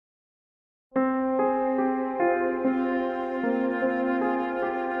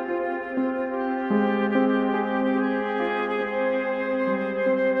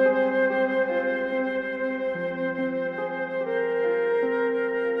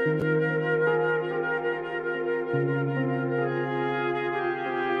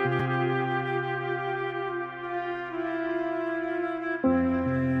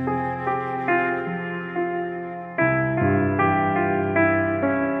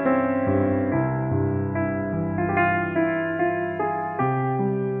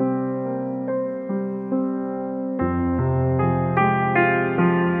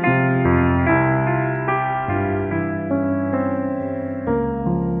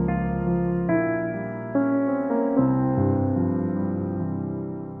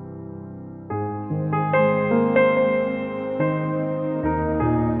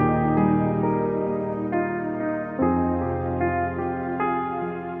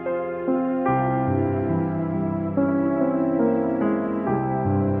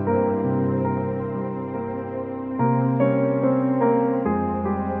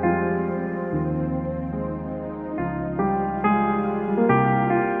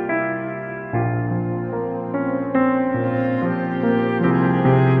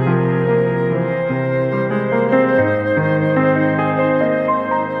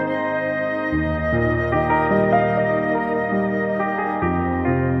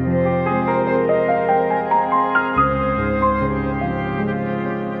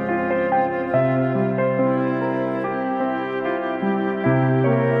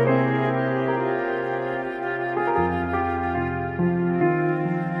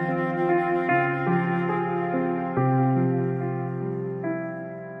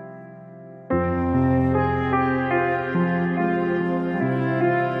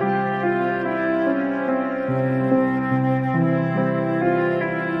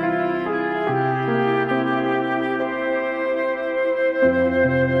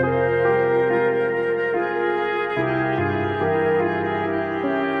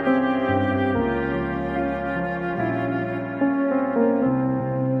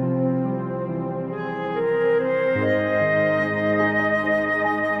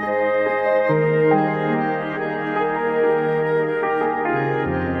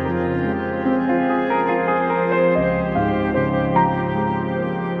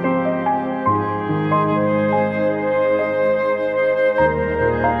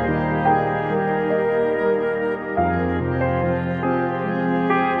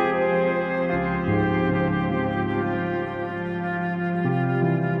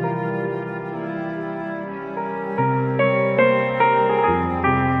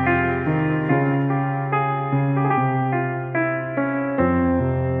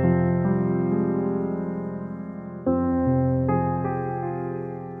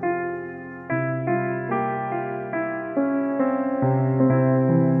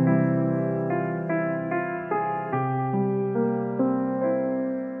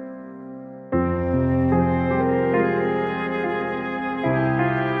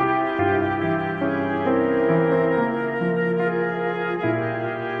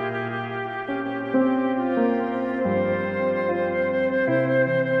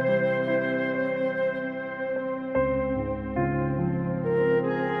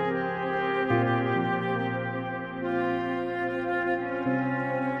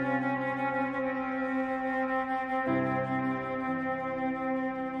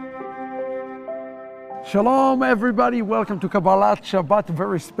Shalom, everybody. Welcome to Kabbalat Shabbat,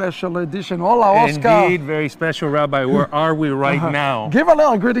 very special edition. Hola, Oscar. Indeed, very special, Rabbi. Where are we right now? Give a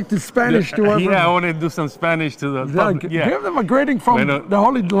little greeting to Spanish to everyone. Yeah, I want to do some Spanish to the public. Yeah. Give them a greeting from the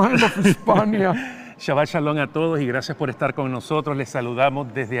Holy Land of España. Shabbat Shalom a todos y gracias por estar con nosotros. Les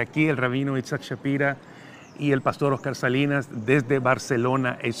saludamos desde aquí el rabino Isaac Shapira y el pastor Oscar Salinas desde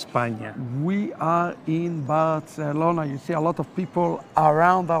Barcelona, España. We are in Barcelona. You see a lot of people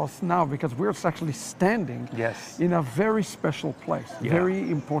around us now because we're actually standing in a very special place, very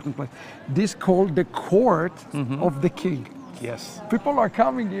important place. This called the court of the king. Yes. People are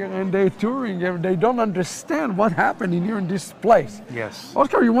coming here and they're touring and they don't understand what happened in here in this place. Yes.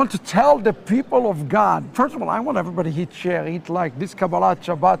 Oscar, you want to tell the people of God, first of all, I want everybody to hit share, hit like. This Kabbalat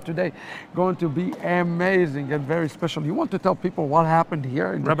Shabbat today going to be amazing and very special. You want to tell people what happened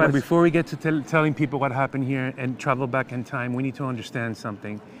here in Rabbi, the place? before we get to telling people what happened here and travel back in time, we need to understand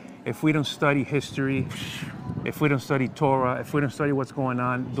something. If we don't study history, if we don't study Torah, if we don't study what's going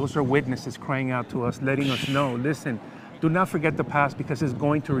on, those are witnesses crying out to us, letting us know, listen, do not forget the past because it's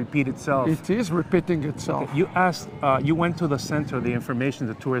going to repeat itself. It is repeating itself. Okay. You asked, you went to the center, the information,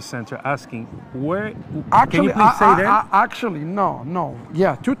 the tourist center, asking where. Actually, can you please say that? Actually, no.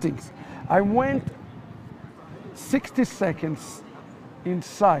 Yeah, two things. I went 60 seconds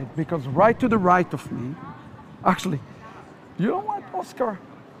inside because right to the right of me, actually, you know what, Oscar?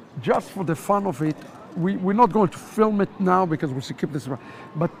 Just for the fun of it, we're not going to film it now because we should keep this around.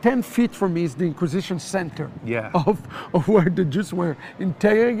 But 10 feet from me is the Inquisition Center of where the Jews were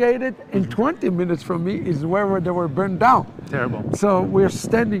interrogated, and 20 minutes from me is where they were burned down. Terrible. So we're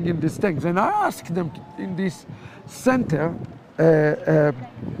standing in these things, and I asked them in this center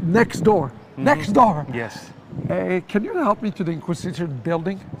next door. Next door. Yes. Can you help me to the Inquisition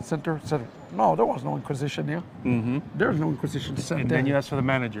building center? No, there was no Inquisition here. There's no Inquisition center. And then you asked for the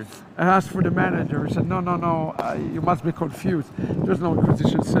manager. I asked for the manager. He said, no, you must be confused. There's no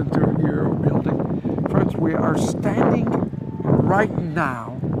Inquisition center here or building. Friends, we are standing right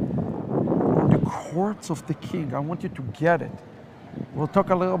now on the courts of the king. I want you to get it. We'll talk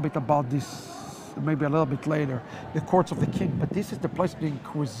a little bit about this maybe a little bit later, the courts of the king. But this is the place, the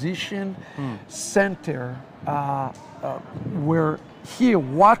Inquisition center, we're here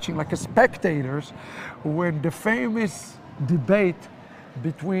watching like as spectators when the famous debate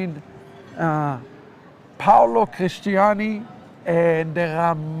between Paolo Cristiani and the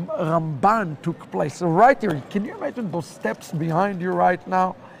Ramban took place. So right here, can you imagine those steps behind you right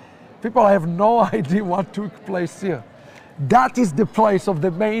now? People have no idea what took place here. That is the place of the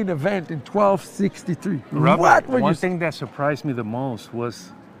main event in 1263. Robert, one thing that surprised me the most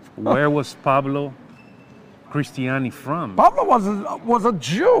was where was Pablo Cristiani from? Pablo was a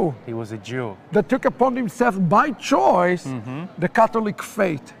Jew. He was a Jew. That took upon himself by choice the Catholic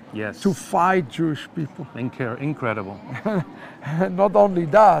faith to fight Jewish people. Incredible. Not only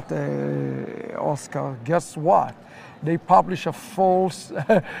that, Oscar, guess what? They publish a false,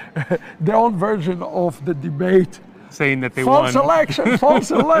 their own version of the debate. Saying that they won.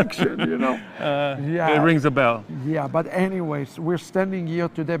 False election, you know. It rings a bell. Yeah, but anyways, we're standing here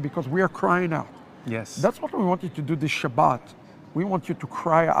today because we are crying out. Yes. That's what we want you to do this Shabbat. We want you to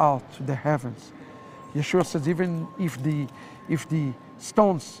cry out to the heavens. Yeshua says, even if the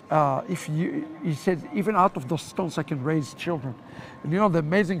stones, he said, even out of those stones I can raise children. And you know, the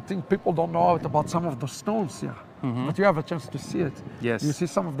amazing thing, people don't know about some of the stones here, but you have a chance to see it. Yes. You see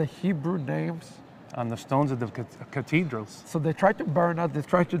some of the Hebrew names on the stones of the cathedrals. So they try to burn us, they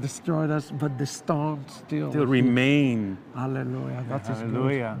try to destroy us, but the stones still remain. Hallelujah. That is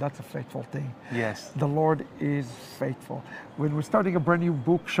good. That's a faithful thing. Yes. The Lord is faithful. When we're starting a brand new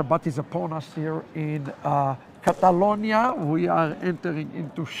book, Shabbat is upon us here in Catalonia. We are entering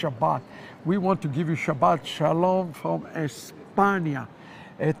into Shabbat. We want to give you Shabbat Shalom from España.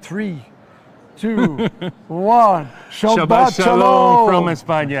 3, 2, 1. Shabbat Shalom from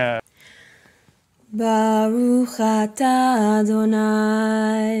España. Baruch atah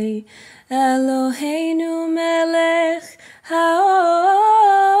Adonai Eloheinu melech haolam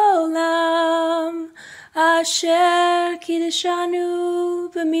asher kiddushanu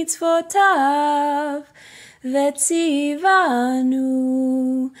b'mitzvotav v'tzivanu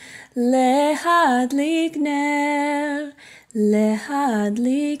lehadlik ner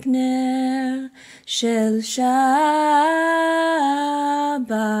shel Shabbat.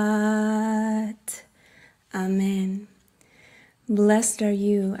 Amen. Blessed are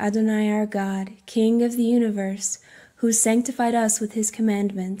you, Adonai our God, King of the universe, who sanctified us with his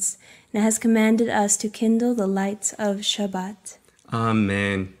commandments, and has commanded us to kindle the lights of Shabbat.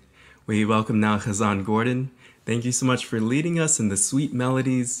 Amen. We welcome now Chazan Gordon. Thank you so much for leading us in the sweet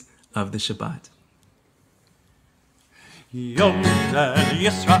melodies of the Shabbat. Yom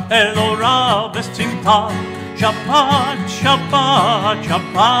Yisrael ora b'simcha, Shabbat, Shabbat,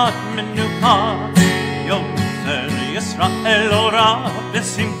 Shabbat menucha. Yom Yisrael ora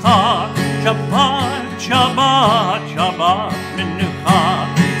b'simcha, Shabbat, Shabbat, Shabbat menucha.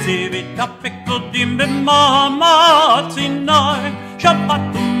 Tzivit ha'pekudim b'ma'amat Sinai, Shabbat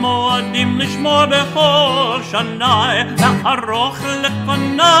u'moadim lishmor b'chol shanai, la'aroch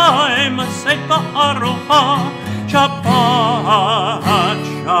lefanai maseh ba'arocha. Shabbat,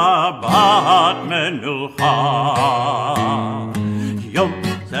 Shabbat menucha. Yom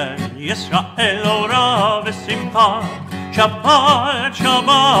Yisrael ora v'simcha. Shabbat,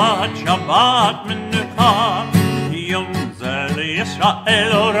 Shabbat, Shabbat menucha. Yom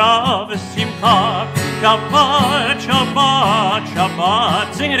Yisrael ora v'simcha. Shabbat, Shabbat, Shabbat.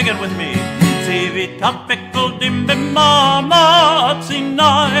 Sing it again with me. Tzivit ha'pekudim b'ma'amat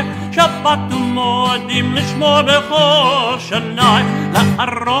Sinai, Shabbat u'moadim lishmor b'chol shanai,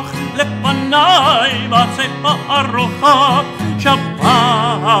 la'aroch lefanai maseh ba'arocha.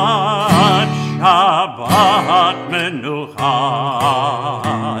 Shabbat, Shabbat menucha.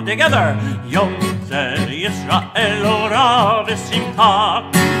 Together, Yom Yisrael ora v'simcha.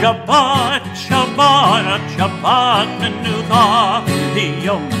 Shabbat, Shabbat, Shabbat menucha.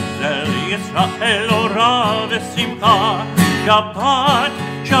 Yom Yisrael ora v'simcha. Shabbat,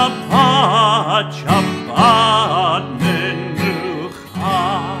 Shabbat, Shabbat Menucha.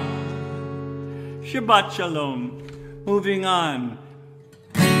 Shabbat Shalom. Moving on.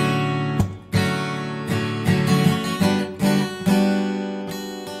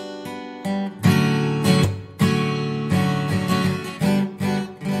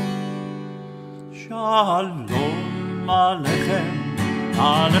 Shalom Aleichem,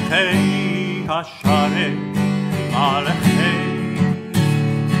 Aleichem Hasharem, Aleichem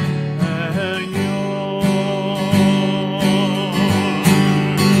Elyon.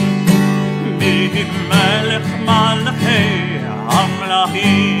 Melech Malachei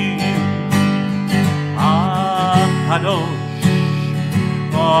Hamlachim, HaKadosh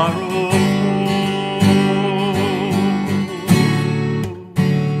Baruch.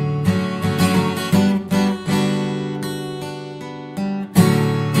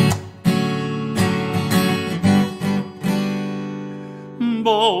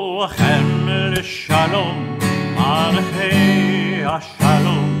 Bochem l'shalom, Malchei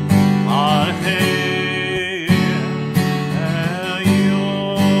HaShalom, Malchei Elyon.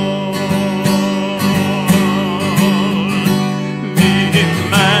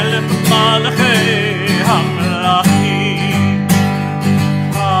 Melech Malchei Hamlachim,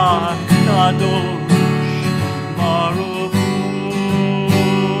 HaKadosh Baruch.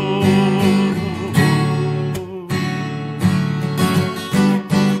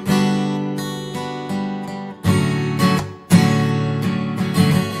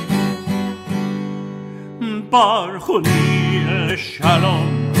 Baruch Shalom,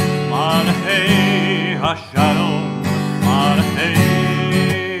 Malchei HaShalom, Malchei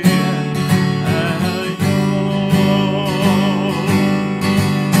Elyon.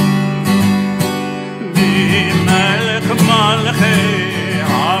 Melech Malchei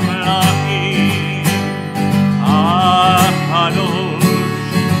Hamlachim, HaKadosh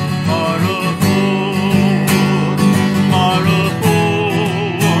Baruch Hu, Baruch Hu,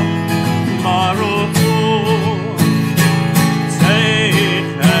 Baruch Hu.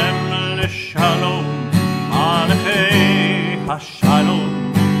 Shalom, Aleichem, Shalom,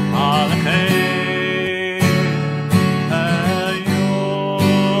 Aleichem, Elyon.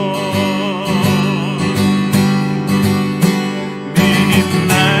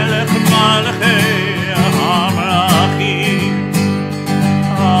 Melech Malchei Hamlachim,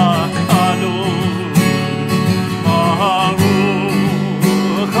 HaKadosh Baruch,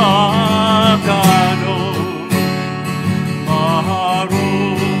 HaKadosh Baruch.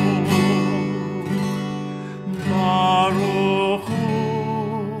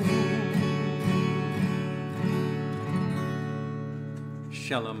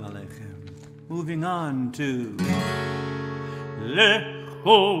 Shalom Aleichem. Moving on to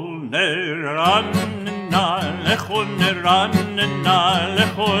Lechu Neranna, Lechu Neranna,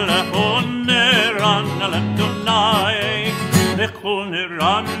 Lechu Neranna Ladonai, Lechu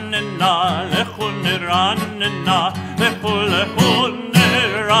Neranna, Lechu Neranna, Lechu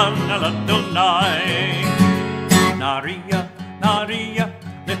Neranna Ladonai. Naria, Naria,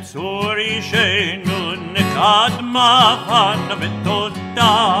 Letzor Ishenu Nekadmachan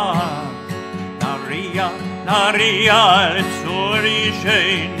Vetoda. Naria, Naria, Letzor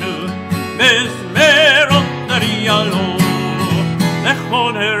Ishenu Bezmerot Narialo.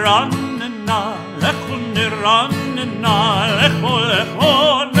 Lechon Eranna, Lechon Eranna,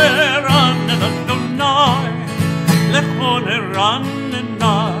 Lechon Eranna Donai. Lechon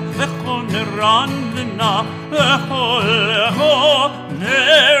Eranna, Lechon Eranna, Lechon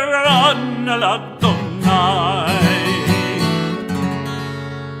Eranna Ladonai.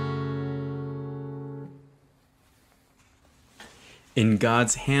 In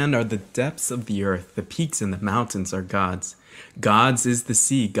God's hand are the depths of the earth, the peaks and the mountains are God's. God's is the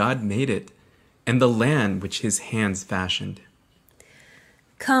sea, God made it, and the land which his hands fashioned.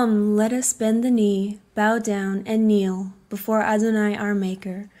 Come, let us bend the knee, bow down, and kneel before Adonai our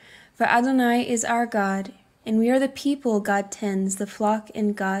Maker. For Adonai is our God, and we are the people God tends, the flock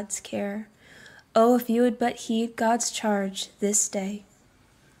in God's care. Oh, if you would but heed God's charge this day.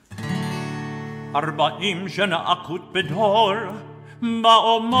 40 שנה אקוט בדור,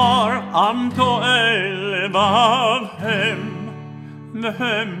 באומר עם תועל לבבהם,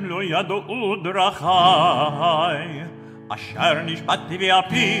 והם לא ידעו דרכי, אשר נשבעתי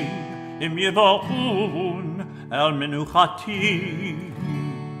באפי, אם יבואון אל מנוחתי.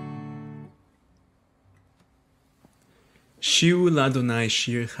 שירו לאדוני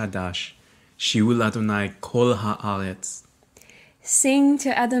שיר חדש, שירו לאדוני כל הארץ. Sing to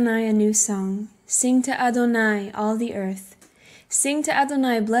Adonai a new song. Sing to Adonai, all the earth. Sing to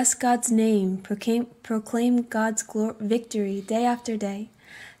Adonai, bless God's name. Proclaim God's victory day after day.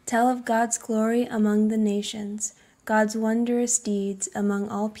 Tell of God's glory among the nations, God's wondrous deeds among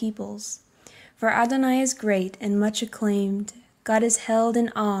all peoples. For Adonai is great and much acclaimed. God is held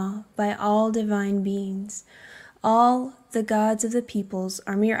in awe by all divine beings. All the gods of the peoples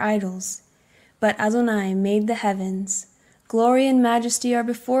are mere idols, but Adonai made the heavens. Glory and majesty are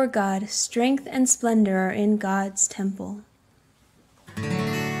before God, strength and splendor are in God's temple.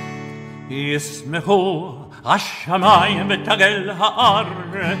 ישמחו השמיים ותגל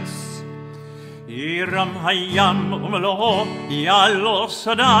הארץ, ירם הים ומלואו, יעלו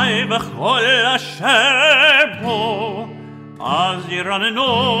שדי וכל אשר בו, אז ירננו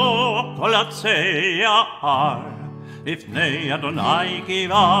כל עצי ההר, לפני אדוני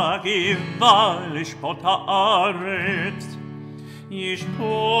קיווה קיווה לשפוט הארץ,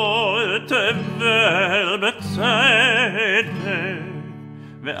 ישפוט תבל בצדק,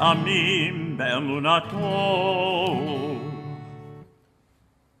 ועמים באמונתו.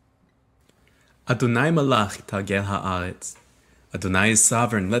 Adonai Malach Tagel Haaretz. Adonai is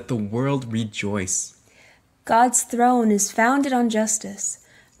sovereign, let the world rejoice. God's throne is founded on justice.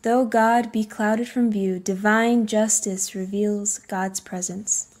 Though God be clouded from view, divine justice reveals God's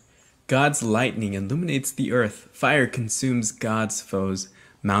presence. God's lightning illuminates the earth, fire consumes God's foes.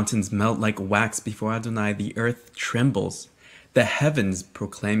 Mountains melt like wax before Adonai, the earth trembles. The heavens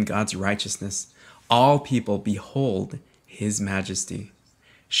proclaim God's righteousness. All people behold his majesty.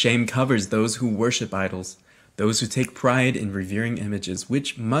 Shame covers those who worship idols, those who take pride in revering images,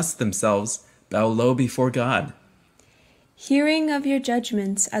 which must themselves bow low before God. Hearing of your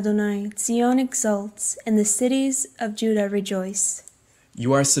judgments, Adonai, Zion exults, and the cities of Judah rejoice.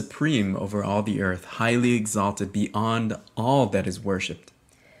 You are supreme over all the earth, highly exalted beyond all that is worshipped.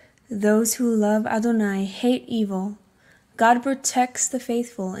 Those who love Adonai hate evil. God protects the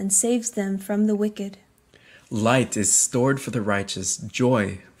faithful and saves them from the wicked. Light is stored for the righteous,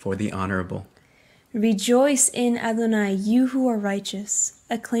 joy for the honorable. Rejoice in Adonai, you who are righteous.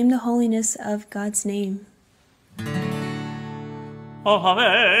 Acclaim the holiness of God's name.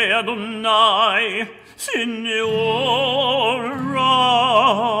 אוהבי אדוני שנאו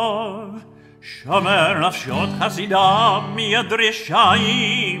רב, שמר נפשות חסידיו מיד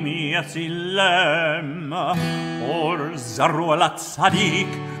רשעים יצילם, אור זרו על הצדיק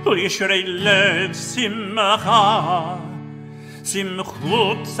וישרי לב שמחה,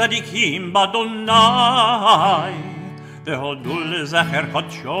 שמחו צדיקים באדוני והודו לזכר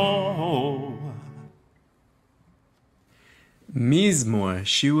קודשו. Mizmor,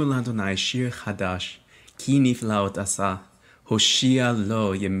 Shiul Adonai, Shir Chadash, Ki Niflaot Asa, Hoshia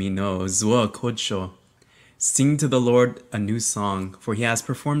Lo Yemino, Zua Kodsho. Sing to the Lord a new song, for he has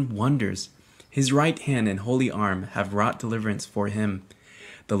performed wonders. His right hand and holy arm have wrought deliverance for him.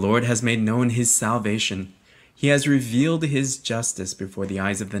 The Lord has made known his salvation. He has revealed his justice before the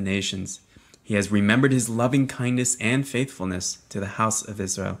eyes of the nations. He has remembered his loving kindness and faithfulness to the house of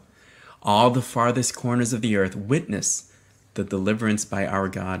Israel. All the farthest corners of the earth witness the deliverance by our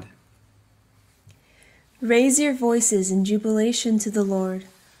God. Raise your voices in jubilation to the Lord.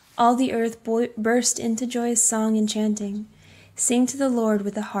 All the earth burst into joyous song and chanting. Sing to the Lord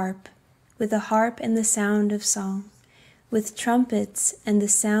with a harp and the sound of song, with trumpets and the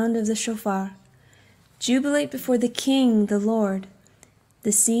sound of the shofar. Jubilate before the King, the Lord.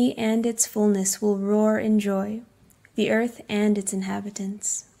 The sea and its fullness will roar in joy, the earth and its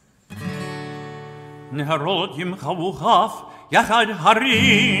inhabitants. נהרות ימחאו כף, יחד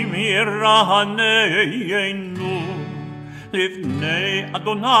הרים ירננו, לפני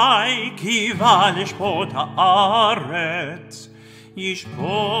אדוני קיווה לשפוט הארץ,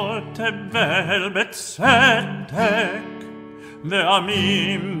 ישפוט תבל בצדק,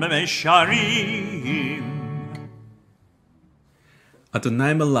 ועמים במישרים.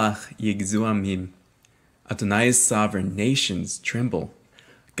 Adonai Malach Yigzu Amim. Adonai is sovereign, nations tremble.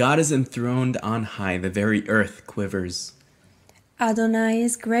 God is enthroned on high, the very earth quivers. Adonai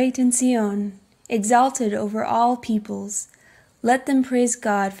is great in Zion, exalted over all peoples. Let them praise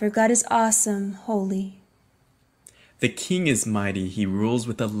God, for God is awesome, holy. The King is mighty, he rules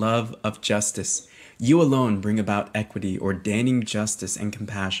with the love of justice. You alone bring about equity, ordaining justice and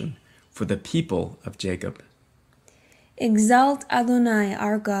compassion for the people of Jacob. Exalt Adonai,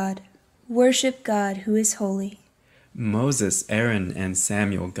 our God. Worship God, who is holy. Moses, Aaron, and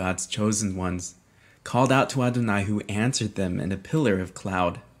Samuel, God's chosen ones, called out to Adonai, who answered them in a pillar of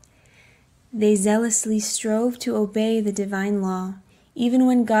cloud. They zealously strove to obey the divine law, even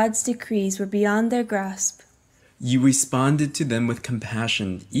when God's decrees were beyond their grasp. You responded to them with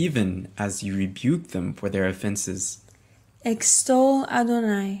compassion, even as you rebuked them for their offenses. Extol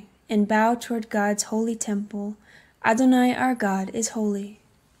Adonai and bow toward God's holy temple. Adonai, our God, is holy.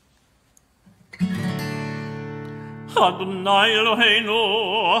 Adonai Eloheinu,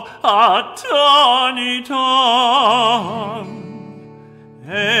 אתה ניתן.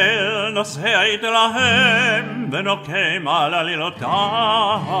 אל נושאית להם, ונוקם על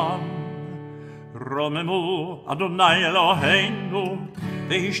עלילותם. רוממו אדוני אלוהינו,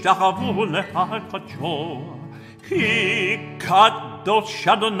 והשתחוו להקדשו. כי קדוש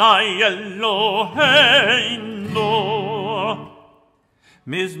אדוני אלוהינו.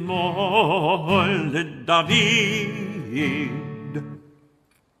 מזמור לדוד.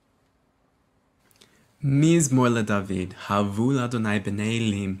 Mizmor LeDavid, Havu l'Adonai b'nei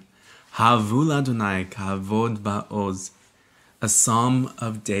Elim, Havu l'Adonai kavod va'oz. A psalm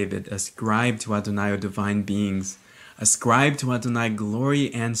of David, ascribe to Adonai, O divine beings, ascribe to Adonai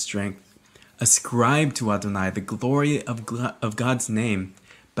glory and strength, ascribe to Adonai the glory of God's name,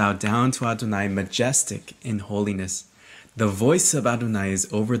 bow down to Adonai majestic in holiness. The voice of Adonai is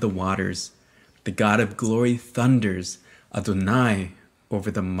over the waters, the God of glory thunders, Adonai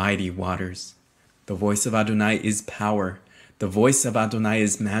over the mighty waters. The voice of Adonai is power. The voice of Adonai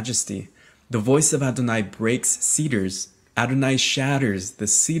is majesty. The voice of Adonai breaks cedars. Adonai shatters the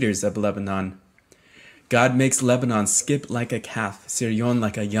cedars of Lebanon. God makes Lebanon skip like a calf, Sirion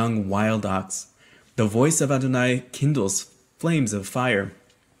like a young wild ox. The voice of Adonai kindles flames of fire.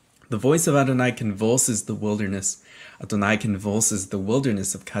 The voice of Adonai convulses the wilderness. Adonai convulses the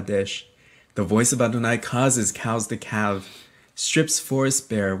wilderness of Kadesh. The voice of Adonai causes cows to calve, strips forests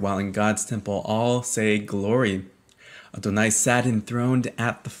bare, while in God's temple all say glory. Adonai sat enthroned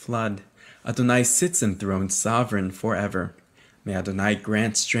at the flood. Adonai sits enthroned sovereign forever. May Adonai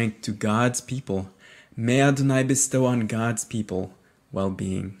grant strength to God's people. May Adonai bestow on God's people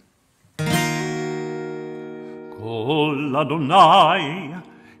well-being. Kol Adonai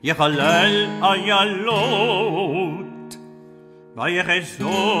yechalel ayalot,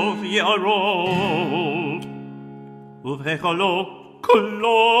 vayechesov yarot, uvechalo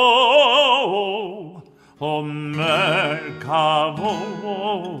kolo, homer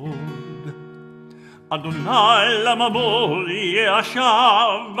kavod. Adonai lamamol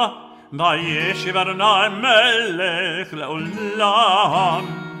yashav, vayeshiv Adonai melech leolam.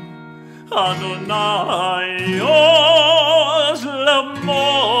 Adonai oz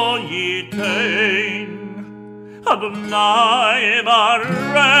lamo yitein, Adonai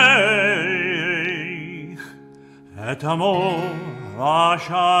varech et amo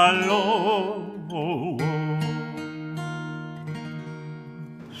v'shalom.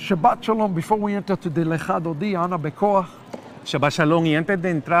 Shabbat Shalom. Before we enter to the Lechad Odi, Ana Bekoach. Shabbat Shalom. Y antes de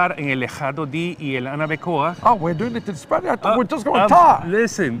entrar en el Lechad Odi y el Ana Bekoach. Oh, we're doing it in Spanish. I thought we're just going to talk.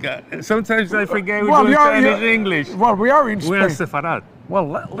 Listen, sometimes I forget we're doing Spanish English. Well, we are in Spain. We're in Sefarad.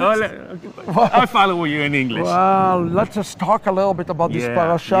 Well, I follow you in English. Well, let's just talk a little bit about this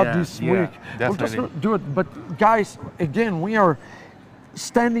parasha this week. Definitely. We'll just do it. But guys, again, we are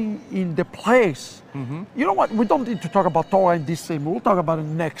standing in the place. You know what? We don't need to talk about Torah in this segment. We'll talk about it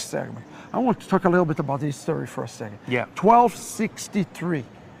next segment. I want to talk a little bit about history for a second. 1263.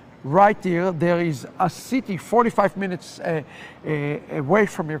 Right here, there is a city 45 minutes away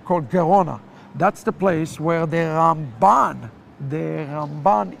from here called Gerona. That's the place where the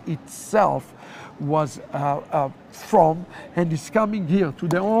Ramban itself was from, and is coming here to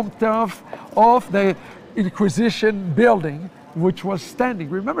the home turf of the Inquisition building, which was standing.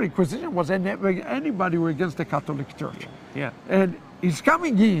 Remember, Inquisition was anybody who was against the Catholic Church. And he's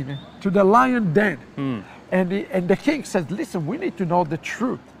coming in to the lion den. And the king says, listen, we need to know the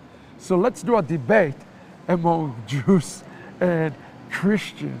truth. So let's do a debate among Jews and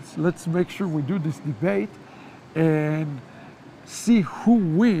Christians. Let's make sure we do this debate and see who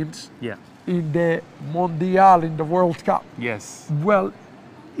wins in the Mondial, in the World Cup. Well,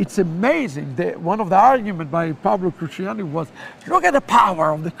 it's amazing. One of the arguments by Pablo Cruciani was, look at the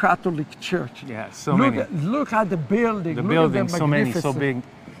power of the Catholic Church. Look at the building. The look building, at the so many, so big.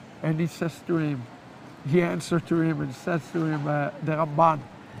 And he says to him, he answered to him and says to him, the Ramban,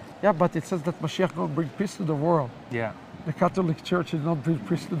 but it says that Mashiach going to bring peace to the world. The Catholic Church is not bring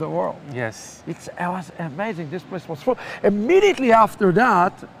peace to the world. It was amazing. This place was full. Immediately after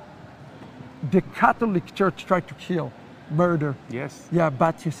that, the Catholic Church tried to kill, murder.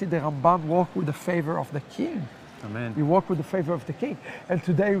 But you see, the Ramban walked with the favor of the king. Amen. You walk with the favor of the king. And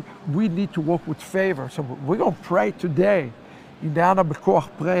today, we need to walk with favor. So we're going to pray today in the Ana Bekoach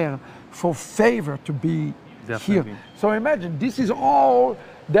prayer for favor to be here. So imagine, this is all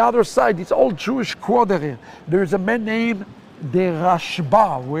the other side. It's all Jewish quarter here. There's a man named the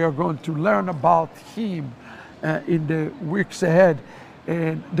Rashba. We are going to learn about him in the weeks ahead.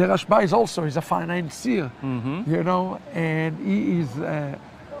 And the Rashba is also, he's a financier, you know, and he is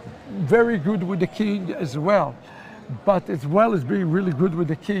very good with the king as well. But as well as being really good with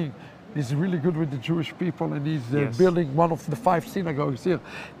the king, he's really good with the Jewish people, and he's building one of the 5 synagogues here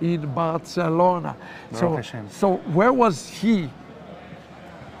in Barcelona. So where was he?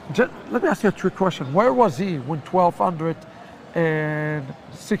 Let me ask you a trick question. Where was he when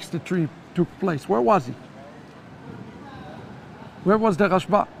 1263 took place? Where was he? Where was the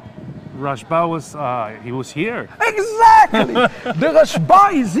Rashba? Rashba was, he was here. Exactly! The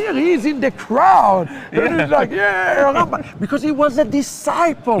Rashba is here, he's in the crowd. And he's like, yeah, Ramban. Because he was a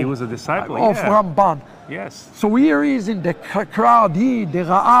disciple. He was a disciple, of Ramban. Yes. So here he is in the crowd, he, the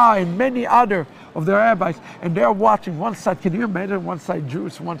Ra'ah, and many other of the rabbis, and they're watching one side. Can you imagine one side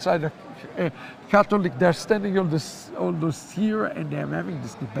Jews, one side Catholic? They're standing on this here, and they're having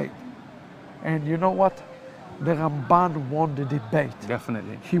this debate. And you know what? The Ramban won the debate.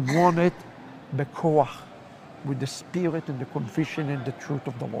 Definitely. He won it bekoach, with the spirit and the conviction and the truth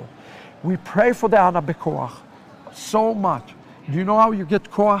of the Lord. We pray for the Ana bekoach so much. Do you know how you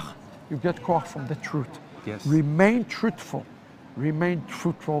get koach? You get koach from the truth. Yes. Remain truthful,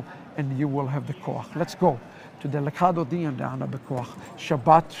 and you will have the koach. Let's go to the Lekado Di and the Ana bekoach.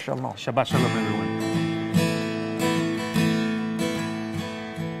 Shabbat Shalom. Shabbat Shalom, everyone.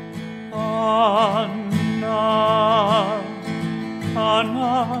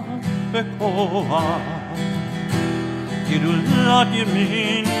 Ana bekoach, גדולת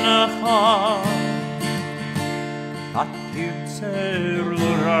ימינך, התרצה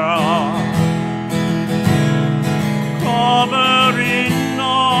רע.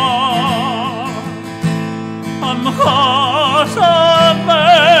 קברינה, עמך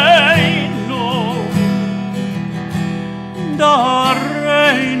סבינו,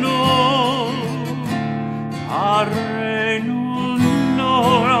 דרנו, דרנו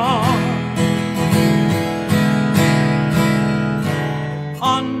נורא.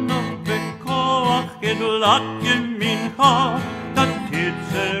 אנו בכוח גדולת ימינך,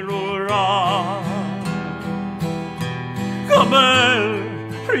 תתצר רע. קבל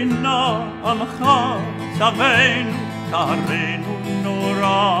פרינה עמך סבינו, דרנו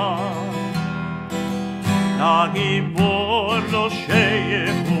נורא. לגיבור לא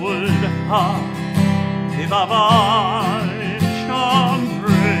שיכול לך, תבבל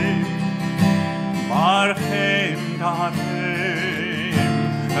שמרים, ברכם דרם,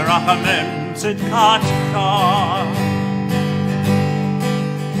 רחמם צדקתך.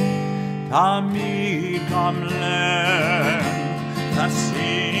 תמיד גמלם,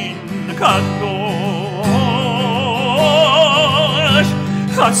 חסין קדוש,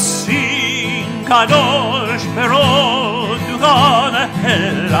 חסין קדוש, פירות תוכל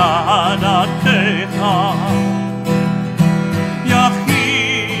אלענתך.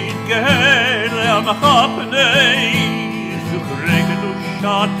 יחיד גאה לעמך פני זוכרי קדושתך.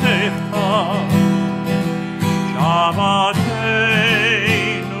 שבתנו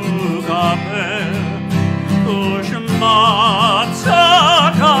קבל ושמע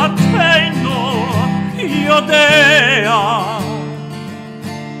צעקתנו יודע.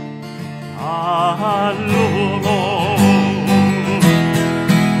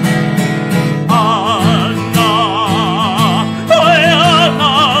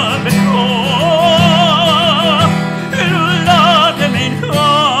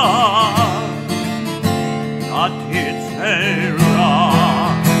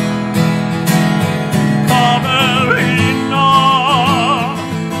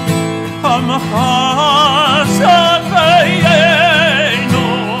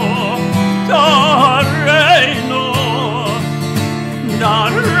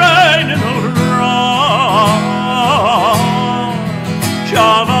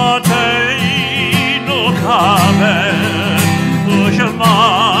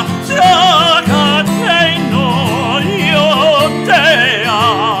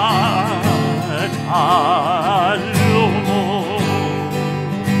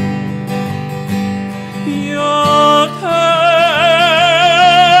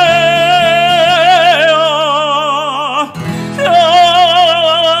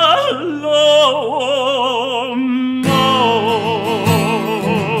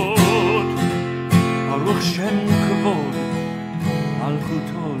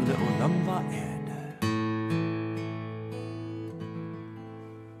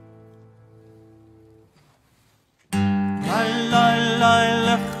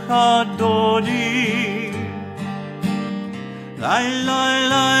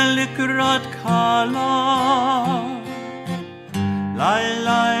 לקראת קלה,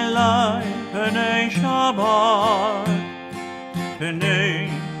 פני שבת, פני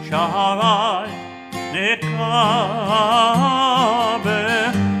שבת נקרא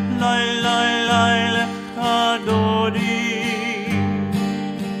בלילה.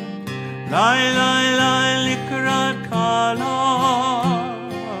 Lai lai lai likrat kala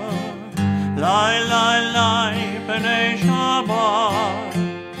Lai lai lai Pnei Shabbat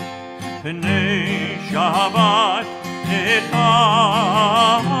Pnei Shabbat Nekabela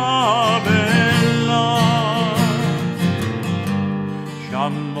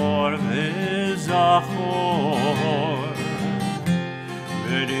Shamor v'zachor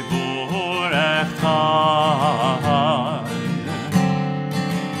V'dibur echad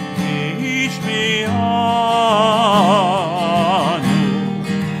Ishmianu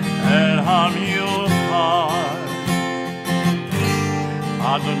El HaMiuchad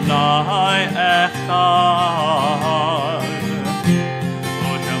Adonai echad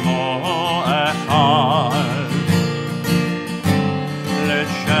U'shemo echad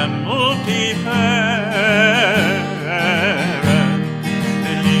L'shem u'tiferet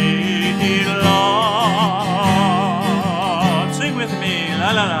L'ilad Sing with me,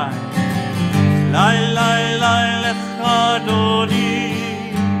 la la la Lai lai lai lechadoni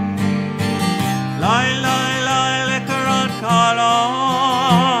Lai lai lai lekrat kala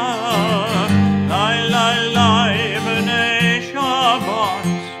Lai lai lai b'nei Shabbat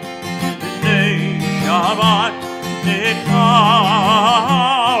B'nei Shabbat nekabela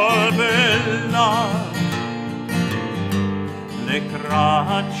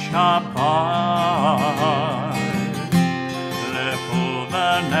Lekrat Shabbat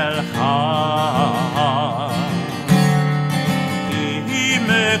Lechuvan el-chad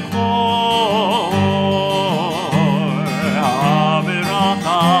Imekor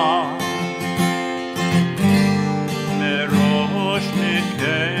ha-beracha Merosh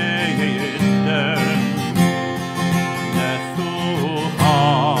nikeitem Nethucha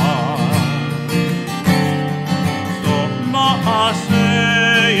Sof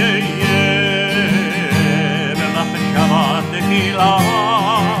ma'aseh B'nafesh Shabbat tekilah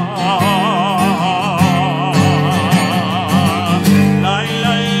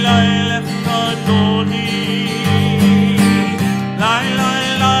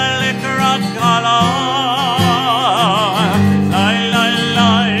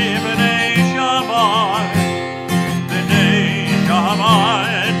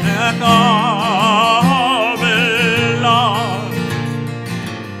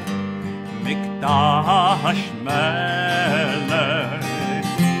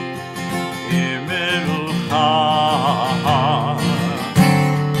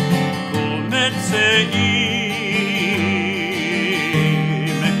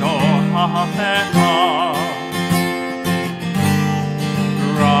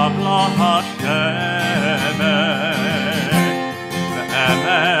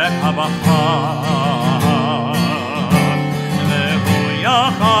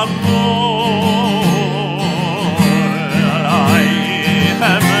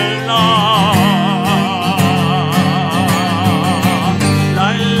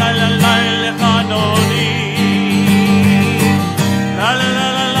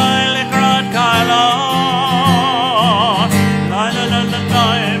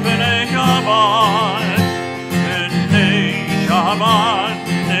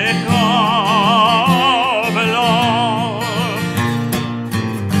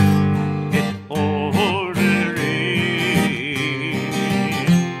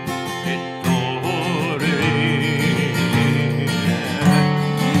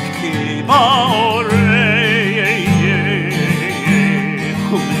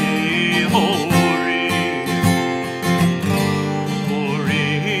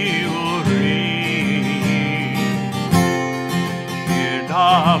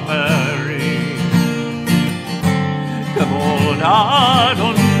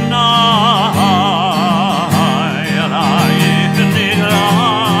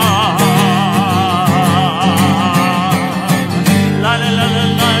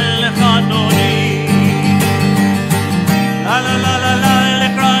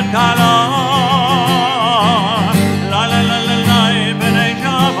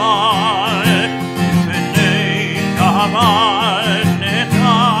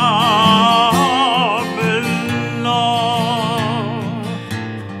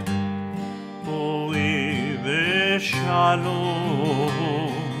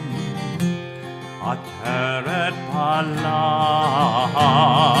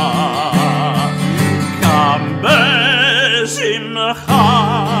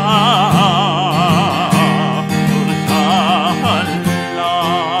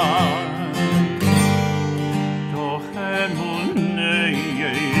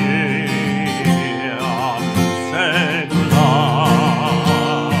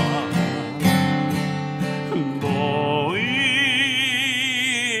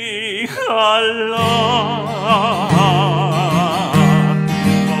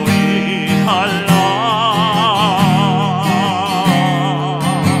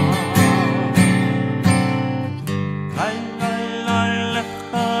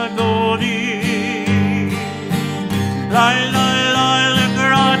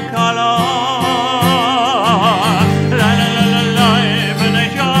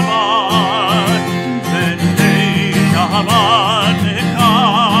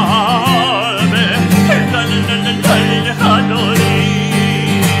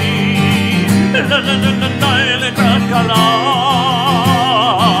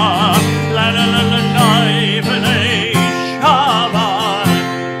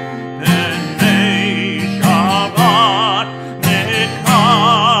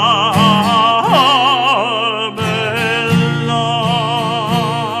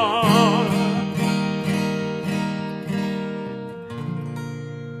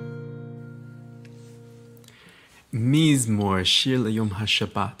מזמור שיר ליום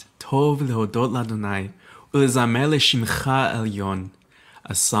השבת, טוב להודות לאדוני ולזמר לשמך עליון.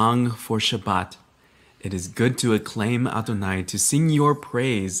 A song for Shabbat. It is good to acclaim Adonai, to sing your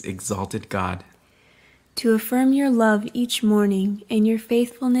praise, exalted God. To affirm your love each morning and your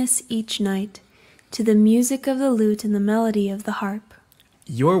faithfulness each night, to the music of the lute and the melody of the harp.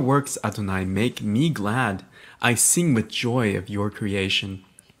 Your works, Adonai, make me glad. I sing with joy of your creation.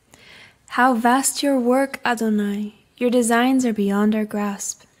 How vast your work, Adonai! Your designs are beyond our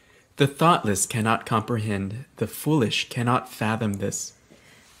grasp. The thoughtless cannot comprehend, the foolish cannot fathom this.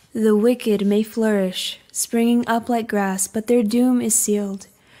 The wicked may flourish, springing up like grass, but their doom is sealed,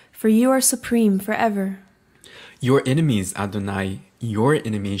 for you are supreme forever. Your enemies, Adonai, your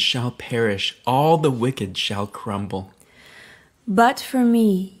enemies shall perish, all the wicked shall crumble. But for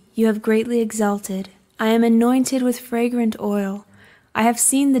me, you have greatly exalted. I am anointed with fragrant oil. I have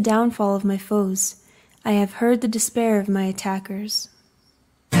seen the downfall of my foes. I have heard the despair of my attackers.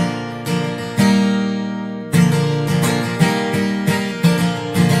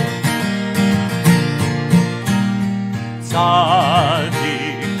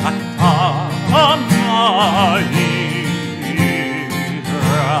 Tzadik ata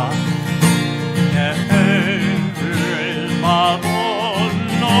Vayikra Ye'erel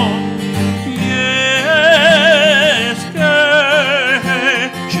Babonon Yeskeh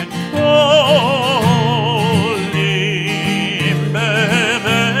Shetolim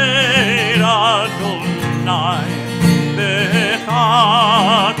Beveit Adonai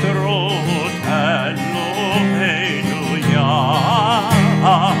Bechatrot Eloheinu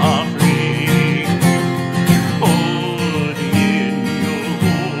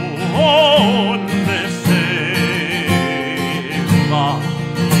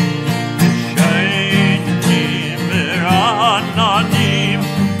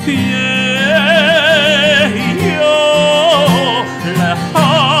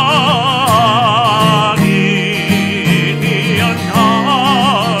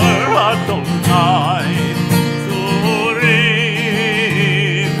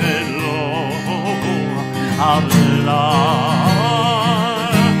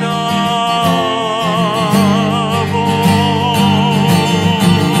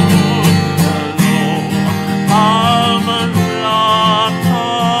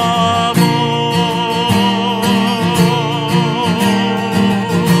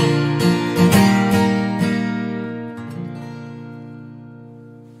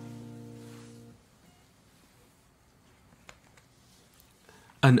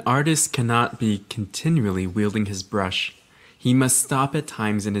An artist cannot be continually wielding his brush. He must stop at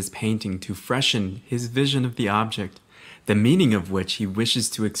times in his painting to freshen his vision of the object, the meaning of which he wishes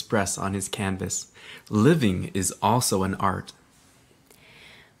to express on his canvas. Living is also an art.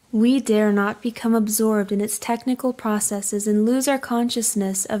 We dare not become absorbed in its technical processes and lose our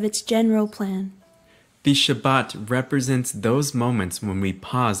consciousness of its general plan. The Shabbat represents those moments when we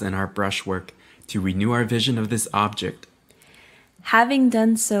pause in our brushwork to renew our vision of this object. Having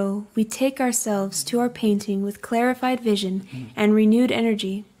done so, we take ourselves to our painting with clarified vision and renewed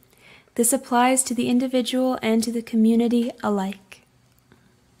energy. This applies to the individual and to the community alike.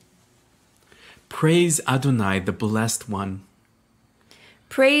 Praise Adonai, the Blessed One.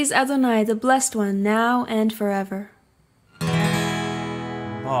 Praise Adonai, the Blessed One, now and forever.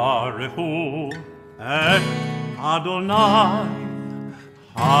 Baruchu et Adonai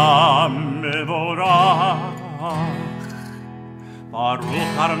HaMevorach Baruch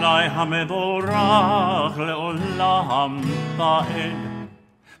Adonai HaMevorach le'olam va'ed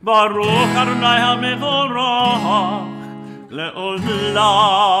Baruch Adonai HaMevorach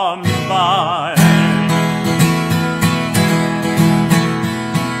le'olam va'ed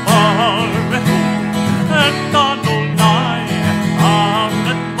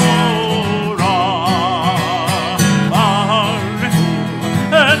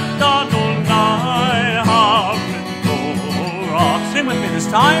this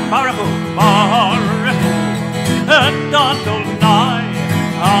time, Baruchu, Baruchu, et Adonai,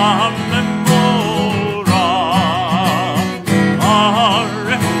 Hamemorah.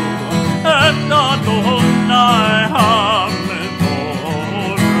 Baruchu, et Adonai, Hamemorah.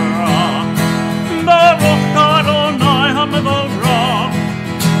 Baruch Adonai, Hamemorah,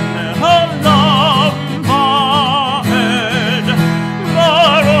 Le'olam va'ed.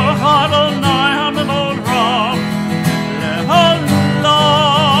 Baruch Adonai, Hamemorah,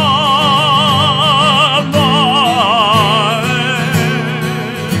 Le'olam va'ed.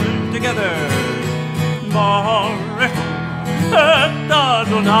 Together, Baruch et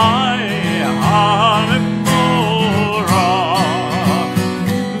Adonai, Hamemorah.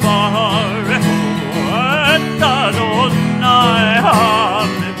 Baruch et Adonai,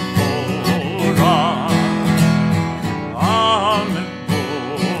 Hamemorah.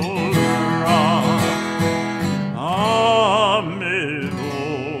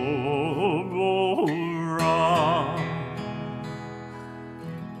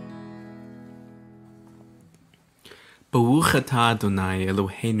 Baruch atah Adonai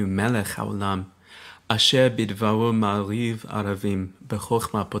Eloheinu melech haolam, asher bidvaro ma'ariv aravim,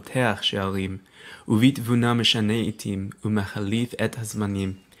 b'chochma poteach she'arim, uvitvuna meshane itim, umechalif et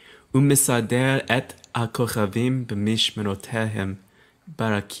hazmanim, umesader et hakochavim b'mishmerotehem,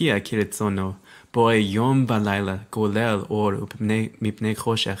 barakia kiritzono, boe yom v'layla, golel or mipnei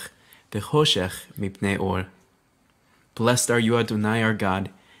choshech, v'choshech mipnei or. Blessed are you, Adonai, our God,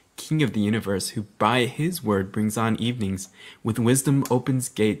 King of the universe, who by his word brings on evenings, with wisdom opens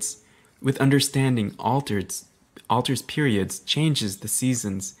gates, with understanding alters periods, changes the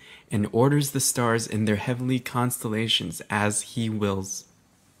seasons, and orders the stars in their heavenly constellations as he wills.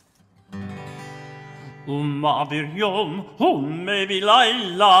 Ma'avir yom mevi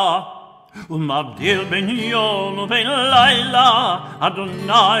laila, ma'avdil ben yom ben laila,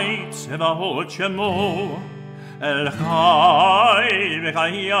 Adonai tzevahot shemo. El Chai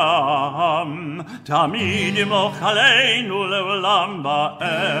v'Chayam, Tamid yimoch aleinu le'olam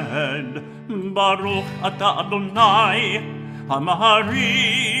va'ed. Baruch ata Adonai,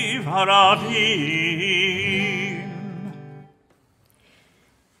 Hamahariv haravim.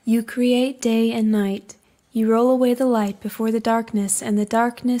 You create day and night. You roll away the light before the darkness, and the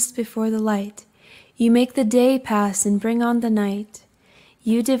darkness before the light. You make the day pass and bring on the night.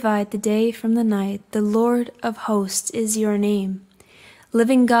 You divide the day from the night. The Lord of hosts is your name.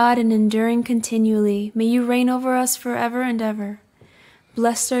 Living God and enduring continually, may you reign over us forever and ever.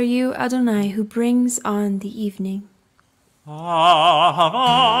 Blessed are you, Adonai, who brings on the evening.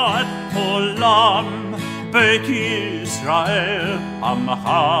 Ahavat olam Beit Yisrael amachata,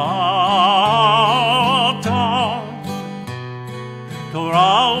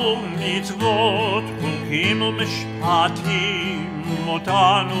 Torah u'mitzvot chukim u'mishpatim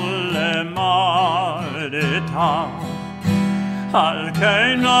אותנו למדתה. על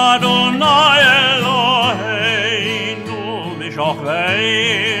כן אדוני אלוהינו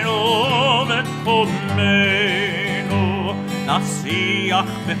בשוכבנו בתחומנו נשיח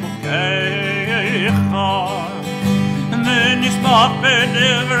בחוקיך ונשמח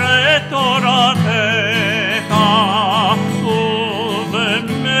בדברי תורתך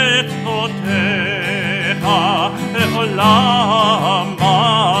ובמצוותיך לעולם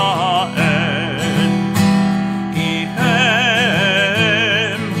ועד. כי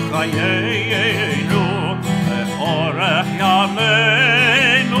הם חיינו ואורך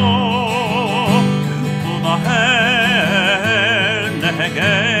ימינו ובהם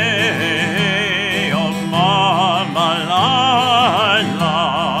נהגה יומם ולילה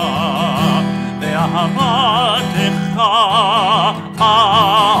ואהבתך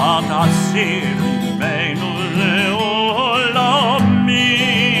תסיר ממנו לעולמים.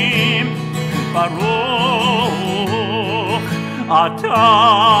 ברוך אתה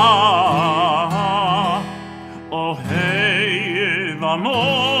אוהב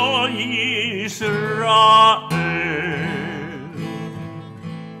עמו ישראל.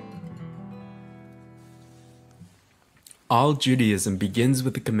 All Judaism begins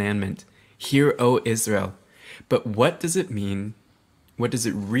with the commandment, "Hear, O Israel." But what does it mean? What does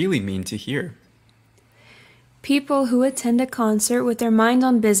it really mean to hear? People who attend a concert with their mind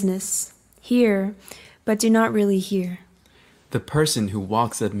on business, hear, but do not really hear. The person who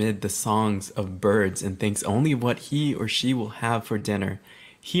walks amid the songs of birds and thinks only what he or she will have for dinner,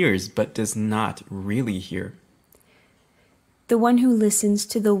 hears but does not really hear. The one who listens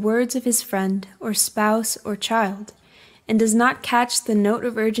to the words of his friend or spouse or child, and does not catch the note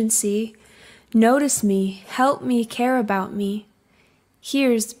of urgency, "Notice me, help me, care about me,"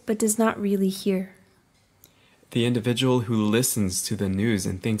 hears but does not really hear. The individual who listens to the news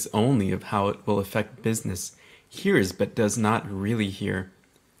and thinks only of how it will affect business hears but does not really hear.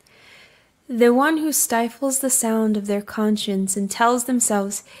 The one who stifles the sound of their conscience and tells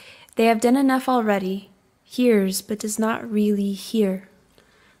themselves they have done enough already hears but does not really hear.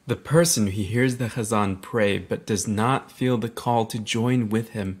 The person who hears the Chazan pray but does not feel the call to join with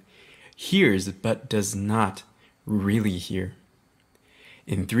him hears but does not really hear.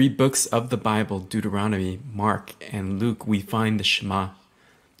 In 3 books of the Bible, Deuteronomy, Mark, and Luke, we find the Shema.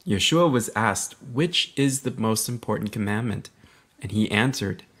 Yeshua was asked, which is the most important commandment? And he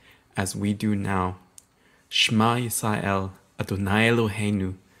answered, as we do now, Shema Yisrael, Adonai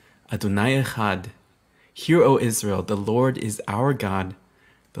Eloheinu, Adonai Echad. Hear, O Israel, the Lord is our God,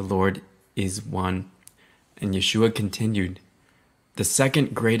 the Lord is one. And Yeshua continued, the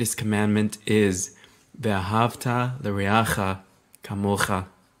second greatest commandment is, Ve'ahavta l'reacha kamocha,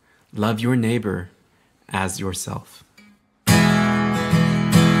 love your neighbor as yourself.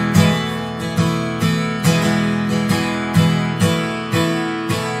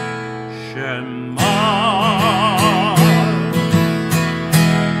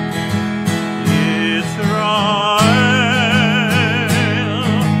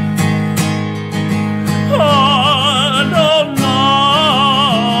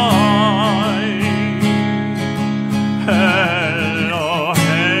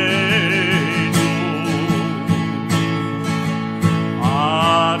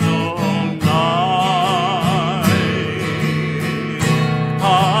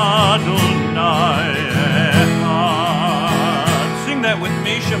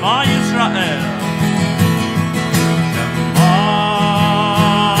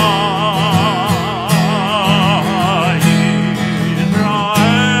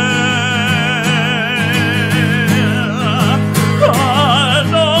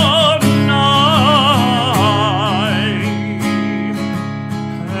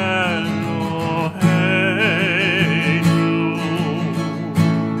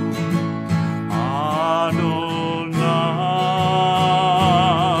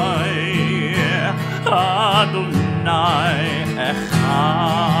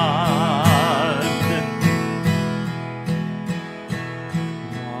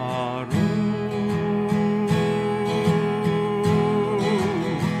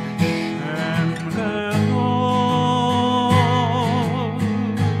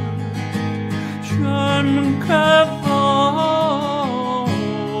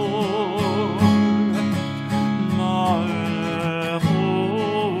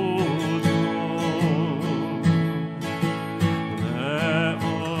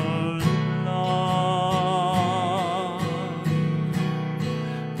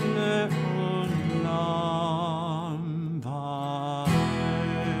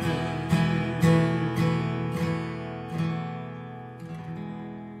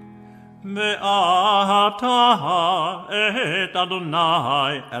 את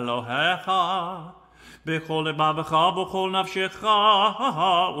אדוני אלוהיך בכל לבבך ובכל נפשך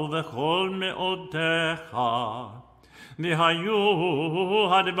ובכל מאודך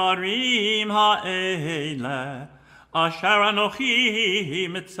והיו הדברים האלה אשר אנוכי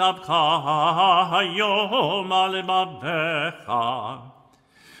מצווך היום על לבבך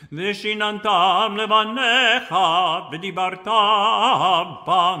ושיננתם לבניך ודיברת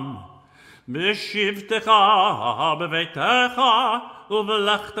בם בשבתך בביתך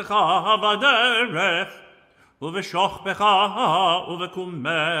ובלכתך בדרך ובשוכבך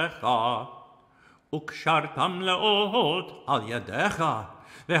ובקומך וקשרתם לאות על ידיך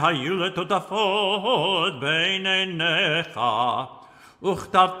והיו לטוטפות בין עיניך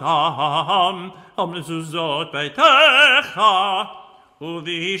וכתבתם על מזוזות ביתך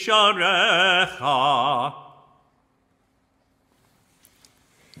ובישעריך.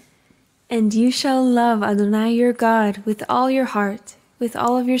 And you shall love Adonai your God with all your heart, with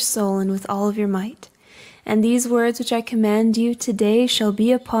all of your soul, and with all of your might. And these words which I command you today shall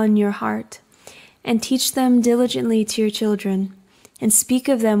be upon your heart. And teach them diligently to your children, and speak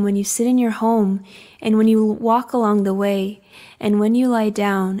of them when you sit in your home, and when you walk along the way, and when you lie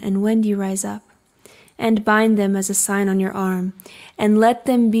down, and when you rise up. And bind them as a sign on your arm, and let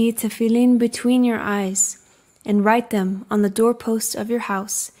them be tefillin between your eyes, and write them on the doorposts of your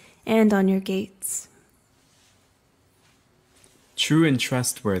house, and on your gates. True and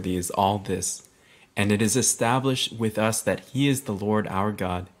trustworthy is all this, and it is established with us that He is the Lord our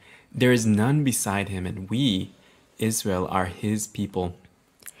God. There is none beside Him, and we, Israel, are His people.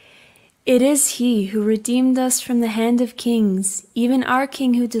 It is He who redeemed us from the hand of kings, even our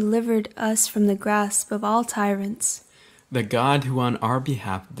King who delivered us from the grasp of all tyrants. The God who on our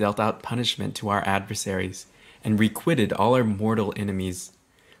behalf dealt out punishment to our adversaries, and requited all our mortal enemies,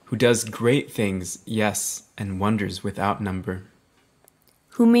 who does great things, yes, and wonders without number.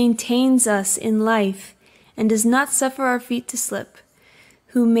 Who maintains us in life and does not suffer our feet to slip,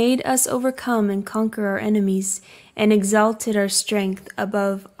 who made us overcome and conquer our enemies and exalted our strength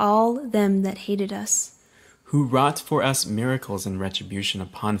above all them that hated us. Who wrought for us miracles and retribution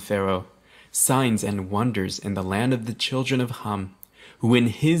upon Pharaoh, signs and wonders in the land of the children of Ham, who in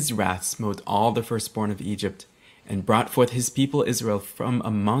his wrath smote all the firstborn of Egypt, and brought forth his people Israel from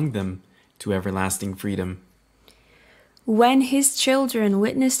among them to everlasting freedom. When his children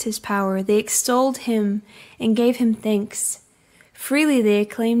witnessed his power, they extolled him and gave him thanks. Freely they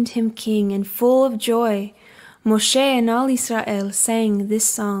acclaimed him king, and full of joy, Moshe and all Israel sang this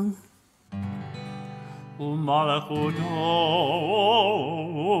song. ומלכותו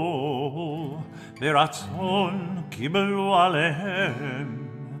ברצון קיבלו עליהם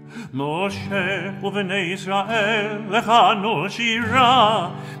משה ובני ישראל לכנו שירה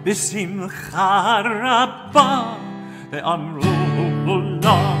בשמחה רבה ואמרו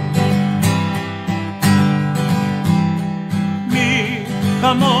לה מי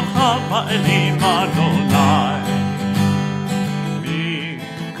כמוך באלים אדוני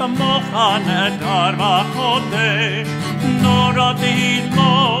כמוך נהדר בקודש, נורא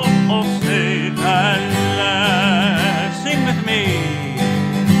תדמו עושה תלך. Sing with me.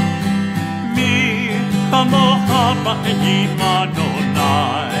 מי כמוך באלים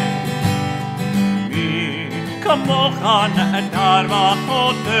אדוני, מי כמוך נהדר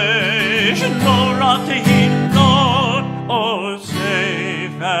בקודש, נורא תדמו עושה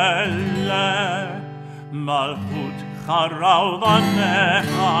תלך. מלכות חרב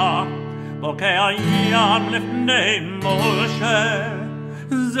בניך, בוקע ים לפני משה,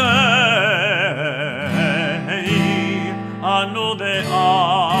 זהי אנו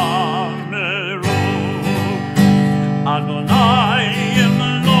דאמרו, אדוני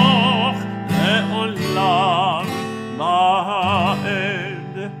ימלוך לעולם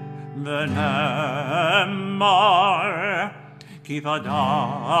ועד, ונאמר כי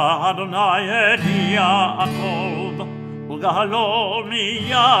פדה אדוני את יעקב וגאלו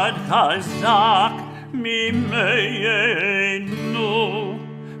מיד חזק ממנו.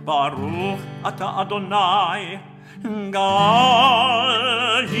 ברוך אתה אדוני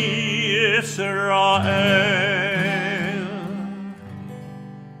גאל ישראל.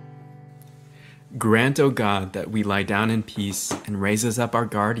 Grant, O God, that we lie down in peace and raise us up our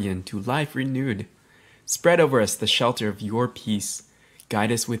guardian to life renewed. Spread over us the shelter of your peace.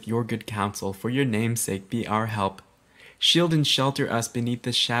 Guide us with your good counsel. For your name's sake, be our help. Shield and shelter us beneath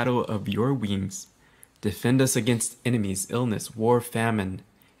the shadow of your wings. Defend us against enemies, illness, war, famine,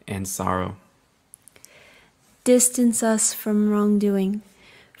 and sorrow. Distance us from wrongdoing.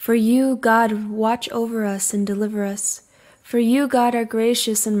 For you, God, watch over us and deliver us. For you, God, are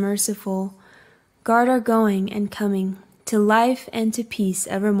gracious and merciful. Guard our going and coming, to life and to peace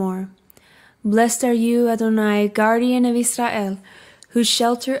evermore. Blessed are you, Adonai, guardian of Israel, whose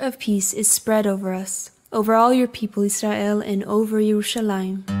shelter of peace is spread over us, over all your people Israel, and over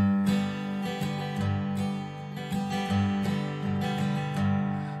Yerushalayim.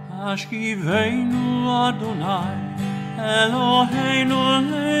 השכיבנו אדוני אלוהינו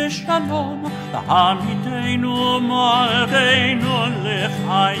לשלום ועמיתנו מלכנו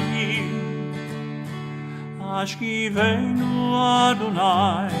לחיים. השכיבנו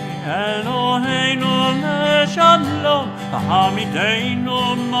אדוני אלוהינו לשלום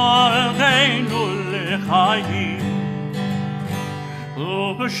ועמיתנו מלכנו לחיים.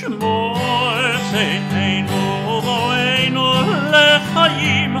 ושמור צאתנו ובואנו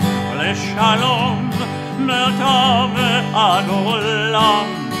לחיים ולשלום מעתה ועד עולם.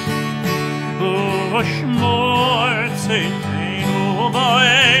 ושמור צאתנו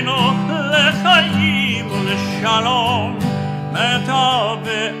ובואנו לחיים ולשלום מעתה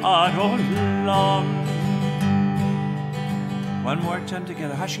ועד עולם. One more time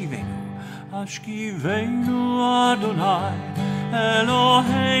together. Hashivenu. השכיבנו אדוני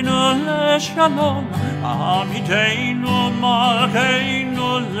אלוהינו לשלום עמיתנו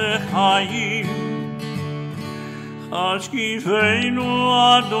מלכנו לחיים. השכיבנו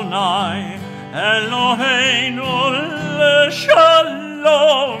אדוני אלוהינו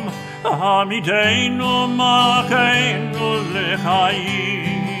לשלום עמיתנו מלכנו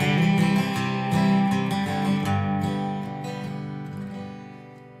לחיים.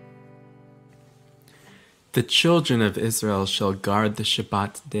 The children of Israel shall guard the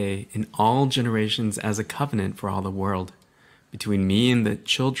Shabbat day in all generations as a covenant for all the world. Between me and the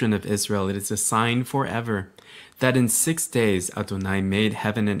children of Israel it is a sign forever, that in 6 days Adonai made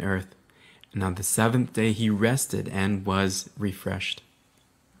heaven and earth, And on the seventh day he rested and was refreshed.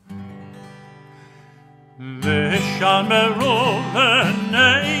 ושמרו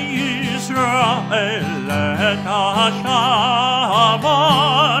בני ישראל את השבת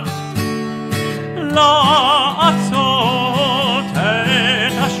לעשות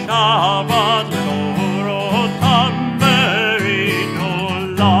את השבת לדורותם ברית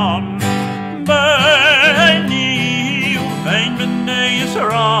עולם ביני ובין בני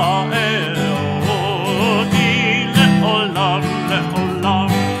ישראל אותי לעולם לעולם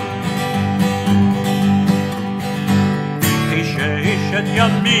ששת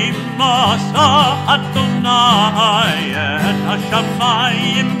ימים עשה אדוני את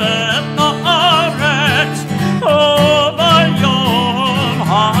השמיים ואת הארץ וביום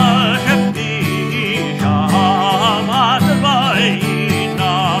השביעי שבת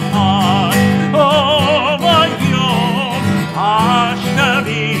וינחת וביום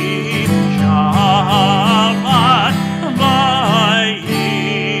השביעי שבת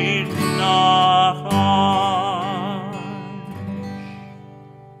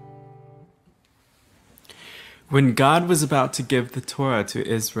When God was about to give the Torah to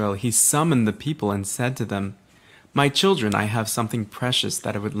Israel, he summoned the people and said to them, "My children, I have something precious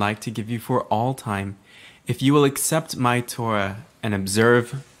that I would like to give you for all time, if you will accept my Torah and observe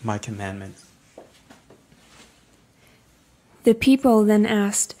my commandments." The people then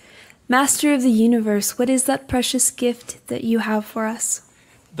asked, "Master of the universe, what is that precious gift that you have for us?"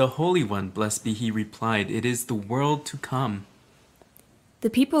 The Holy One, blessed be he, replied, "It is the world to come."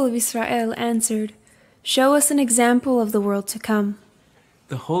 The people of Israel answered, "Show us an example of the world to come."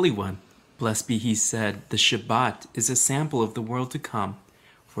 The Holy One, blessed be he, said, "The Shabbat is a sample of the world to come,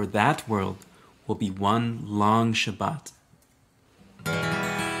 for that world will be one long Shabbat."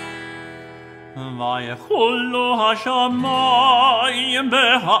 ויחולו השמיים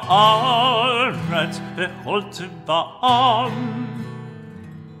והארץ וכל צבאם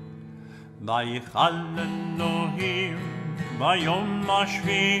ויכל אלוהים ביום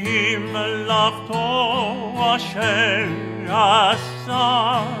השביעי מלאכתו אשר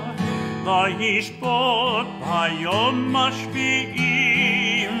עשה וישפוט ביום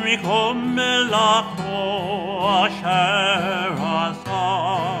השביעי מכל מלאכתו אשר עשה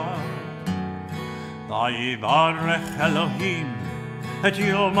ויברך אלוהים את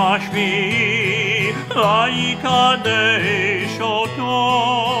יום השביעי ויקדש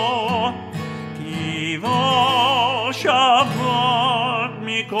אותו כי בו שבת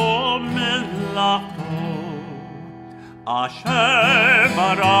מכל מלאכתו אשר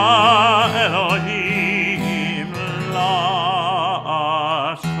ברא אלוהים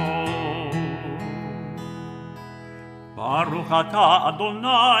לעשות. ברוך אתה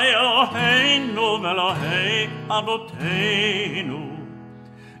אדוני אלוהינו ואלוהי אבותינו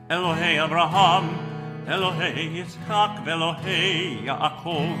אלוהי אברהם אלוהי יצחק ואלוהי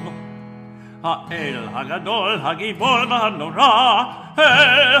יעקב האל הגדול הגיבור והנורא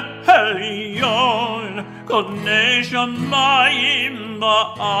העליון קודש שמיים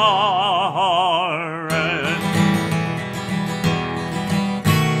בארץ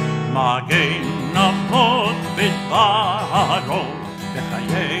מגן אבות בדברו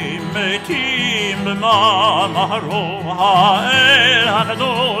בחיי מתים במאמרו האל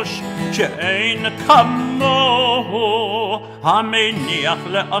הקדוש שאין כמוהו המניח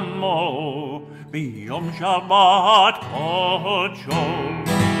לעמו ביום שבת קודשו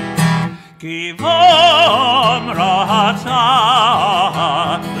כי בום רצה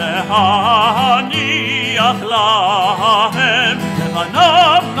להניח להם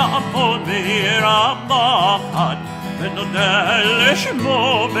לבניו נעמוד בעיר פחד ונודה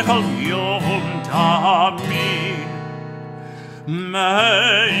לשמו בכל יום תמיד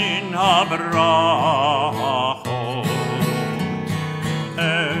מן הברכות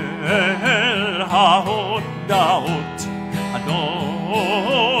אל ההודעות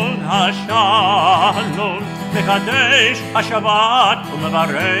אדון השלום מקדש השבת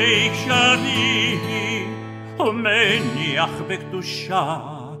ומברך שני ומניח בקדושה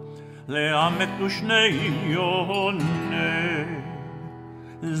לעמק ושני יונה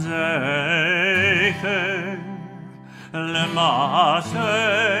זכר למעשה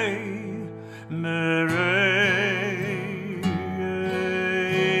מראשית.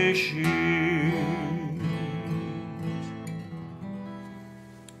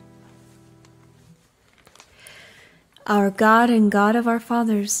 Our God and God of our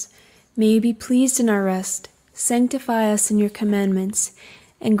fathers, may you be pleased in our rest, sanctify us in your commandments,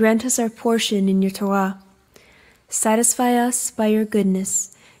 and grant us our portion in your Torah. Satisfy us by your goodness,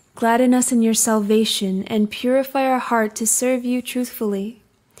 gladden us in your salvation, and purify our heart to serve you truthfully.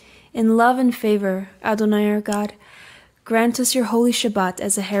 In love and favor, Adonai our God, grant us your holy Shabbat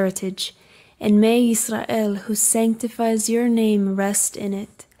as a heritage, and may Yisrael, who sanctifies your name, rest in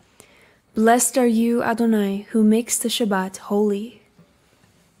it. Blessed are you, Adonai, who makes the Shabbat holy.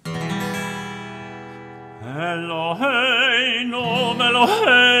 Eloheinu,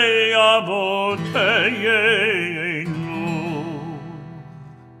 Elohei Avoteinu,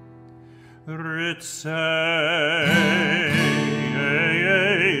 Ritzei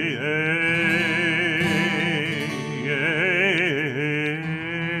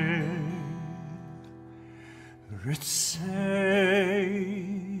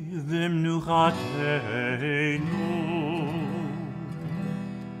v'mnuchateinu,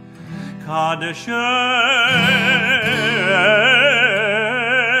 kadesheinu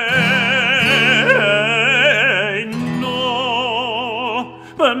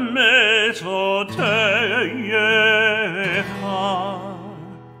b'mitzvoteyecha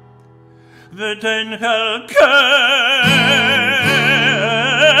v'ten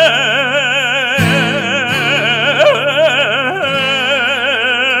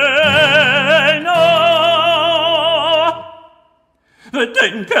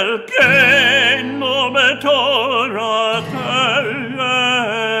Kelkeinu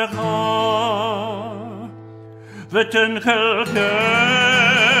betoratecha, v'ten Kelkeinu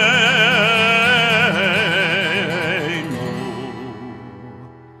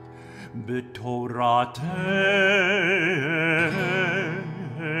betoratecha,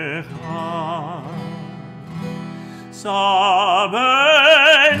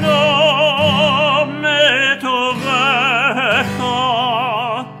 Sabeno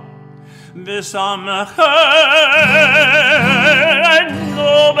v'samcheinu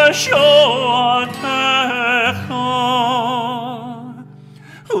b'shoatecha,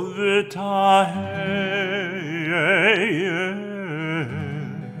 v'taheh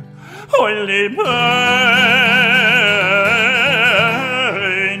libeinu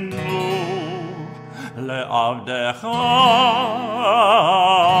le'avdecha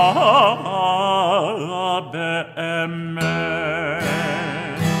be'emet.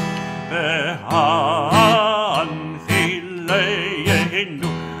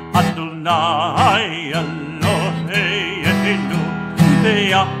 Anchileinu Adonai Eloheinu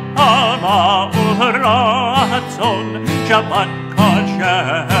V'yama uratzon Shabbat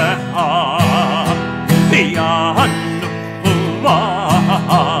kashecha V'yanuva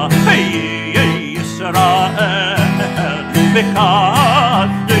Yisrael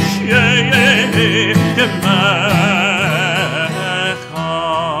V'kadoshei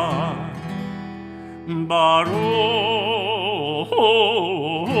Baruch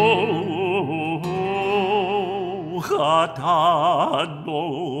atah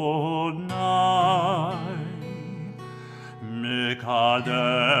Adonai Mekadesh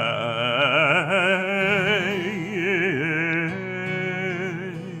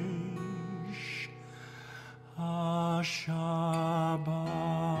HaShabbat.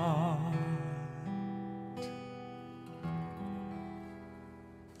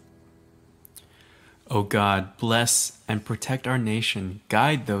 O God, bless and protect our nation.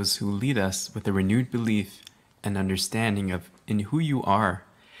 Guide those who lead us with a renewed belief and understanding of in who you are.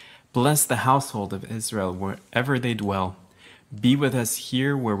 Bless the household of Israel wherever they dwell. Be with us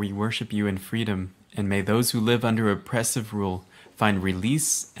here where we worship you in freedom, and may those who live under oppressive rule find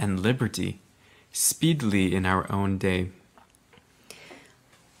release and liberty speedily in our own day.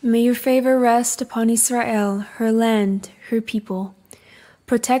 May your favor rest upon Israel, her land, her people.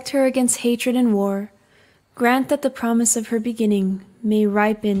 Protect her against hatred and war. Grant that the promise of her beginning may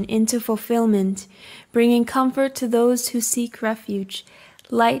ripen into fulfillment, bringing comfort to those who seek refuge,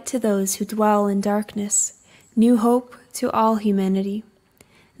 light to those who dwell in darkness, new hope to all humanity.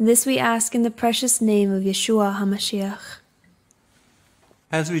 This we ask in the precious name of Yeshua HaMashiach.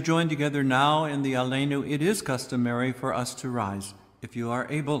 As we join together now in the Aleinu, it is customary for us to rise. If you are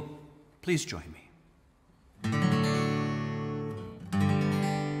able, please join me.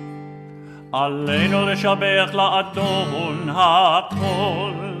 Aleinu l'shabech la'adon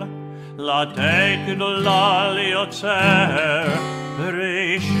ha'kol, לתת גדולה ליוצר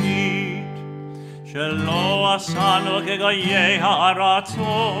בראשית, שלא עשנו כגויי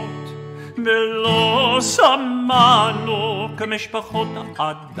הארצות, ולא שמנו כמשפחות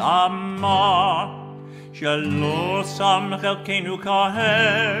אדמה, שלא שם חלקנו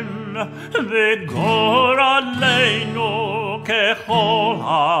כהם, וגורלנו ככל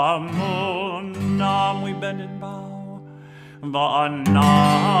המונם. We bend and bow.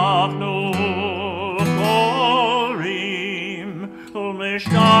 ואנחנו קוראים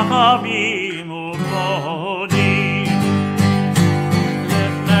ומשתחווים ומודים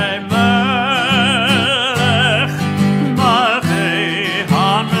לפני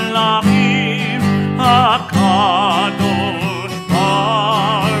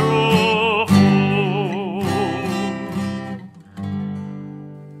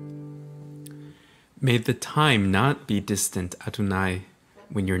the time not be distant, Adonai,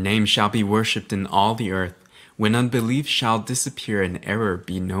 when your name shall be worshipped in all the earth, when unbelief shall disappear and error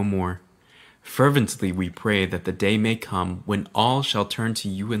be no more. Fervently we pray that the day may come when all shall turn to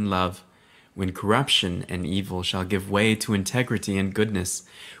you in love, when corruption and evil shall give way to integrity and goodness,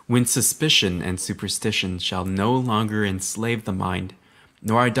 when suspicion and superstition shall no longer enslave the mind,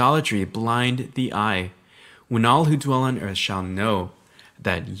 nor idolatry blind the eye, when all who dwell on earth shall know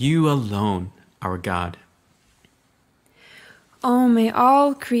that you alone are God. Oh, may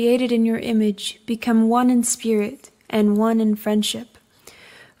all created in your image become one in spirit and one in friendship,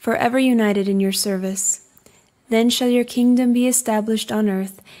 forever united in your service. Then shall your kingdom be established on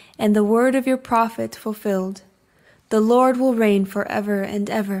earth, and the word of your prophet fulfilled. The Lord will reign forever and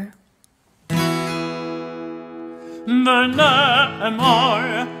ever.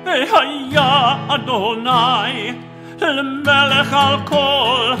 ונאמר, היה אדוני למלך על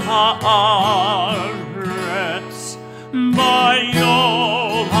כל הארץ.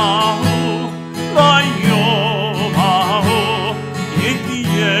 ביום ההוא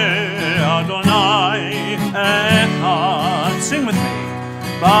יהיה אדוני אחד. Sing with me.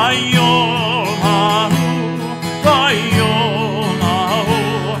 ביום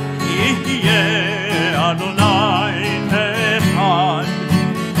ההוא יהיה אדוני אחד.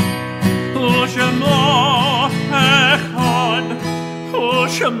 ושמו אחד,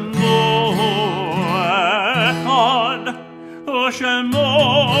 ושמו אחד, ושמו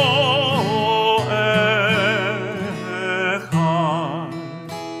אחד.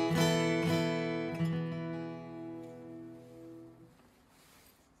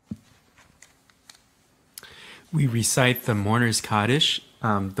 We recite the Mourner's Kaddish.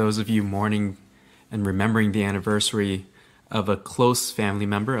 Those of you mourning and remembering the anniversary of a close family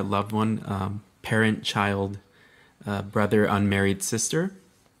member, a loved one, parent, child, brother, unmarried sister,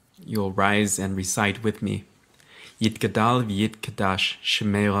 you'll rise and recite with me. Yitgadal v'yitkadash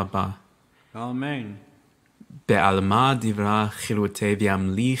shemei rabbah. Amen. Be'alma divra chilute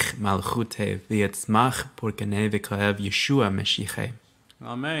v'yamlich malchute v'yetzmach porkane v'kohev Yeshua Meshiche.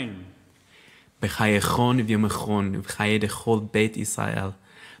 Amen. B'chayechon v'yomechon v'chaye dechol Beit Israel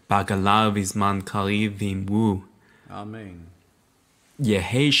ba'gala v'zman kariv v'imwu. Amen.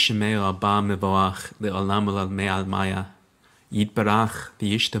 Yehei shemei rabbah mevorach le'olam u'lalmei almaya. Yitbarach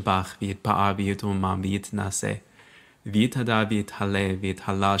v'yishtabach v'yitpa'ar v'yitomam v'yitnaseh. V'yithada v'yithale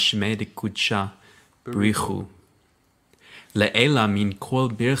v'yithala shmei dekudsha brichu. Le'ela min kol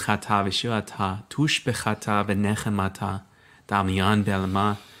birchata v'shirata tushbechata v'nechemata damian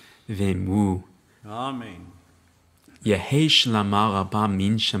v'elma v'emu. Amen. Yehei shlama rabba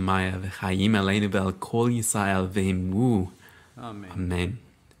min shemaya v'chayim aleinu v'el kol Yisrael v'emu. Amen. Amen.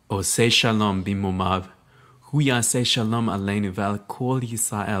 Oseh shalom b'momav. Hu yaseh shalom aleinu v'el kol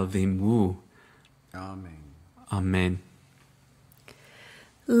Yisrael v'emu. Amen. Amen.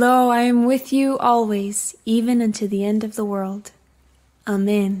 Lo, I am with you always, even unto the end of the world.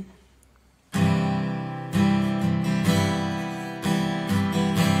 Amen.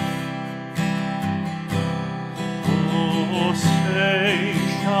 Say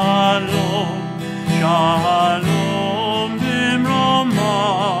shalom, shalom b'mromav.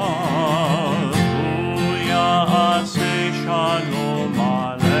 Hu yaseh shalom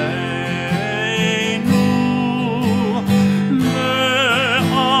aleinu.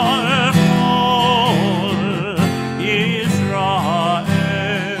 Me'al kol Yisrael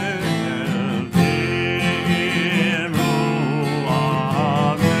v'imru.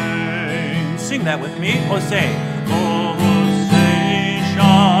 Amen. Sing that with me. Hosea.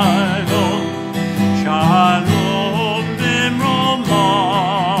 Shalom, shalom b'mromav.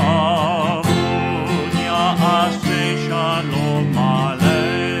 Hu yaseh shalom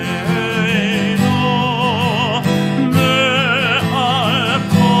aleinu. Me'al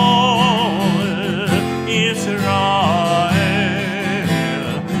kol Yisrael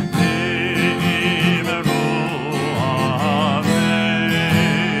v'imru. Amen.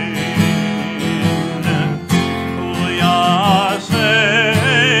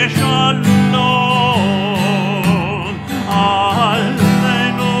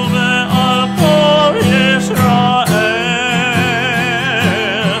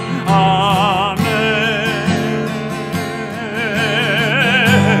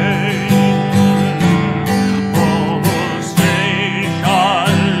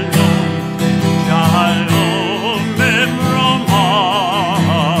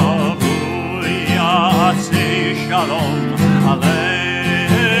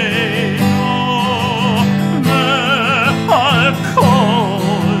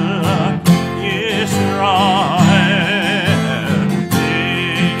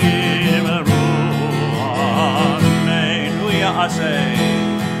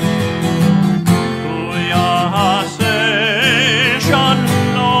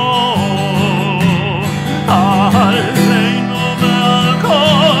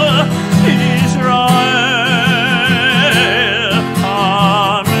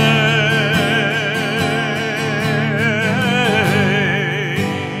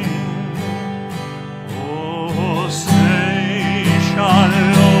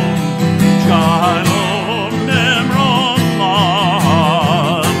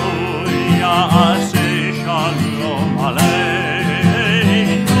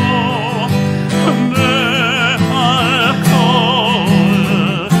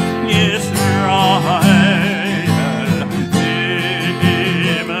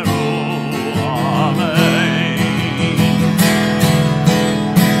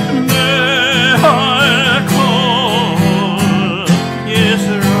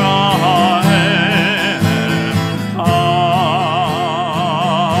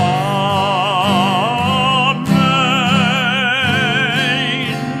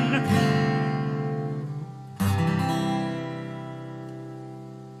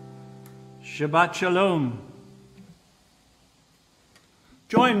 Shabbat Shalom.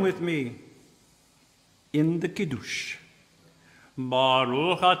 Join with me in the Kiddush.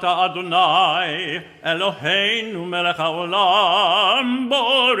 Baruch atah Adonai Eloheinu melech haolam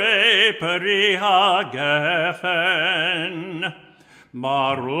borei peri hagefen.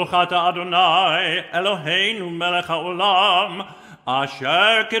 Baruch atah Adonai Eloheinu melech haolam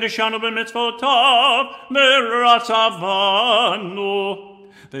asher kiddushanu b'mitzvotav b'ratzavanu.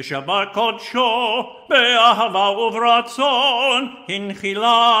 V'shabbat kodsho be'ahava uvratzon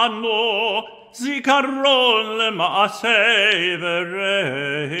hinchilanu. Zikaron lema'aseh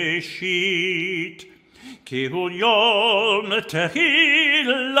v'reishit. Ki hu yom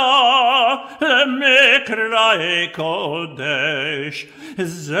tehillah lemikrai kodesh.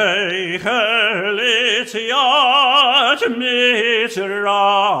 Zecher l'tziat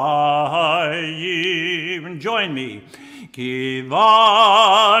Mitzrayim. Join me. Ki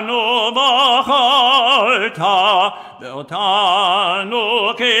vanu v'chalta ve'otanu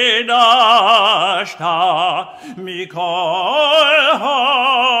kedashta mikol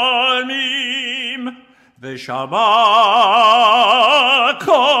ha'amim v'shabbat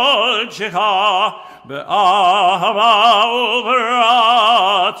kodshecha be'ahava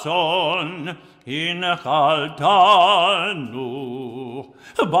uvratzon hinchaltanu.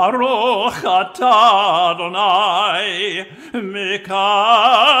 Baruch atah Adonai Mekadesh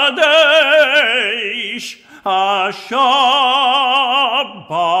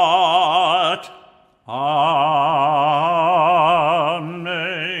HaShabbat. Amen.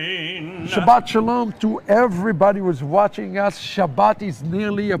 Shabbat Shalom to everybody who's watching us. Shabbat is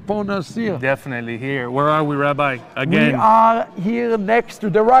nearly upon us here. Definitely here. Where are we, Rabbi? Again. We are here next to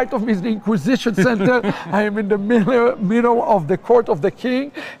the right of me is the Inquisition Center. I am in the middle of the court of the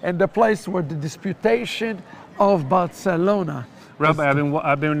king and the place where the disputation of Barcelona. Rabbi,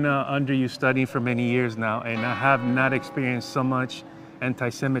 I've been under you studying for many years now, and I have not experienced so much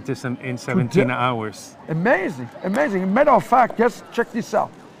anti-Semitism in 17 hours. Amazing, amazing. Matter of fact, just check this out.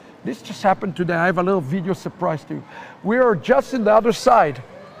 This just happened today. I have a little video surprise to you. We are just in the other side,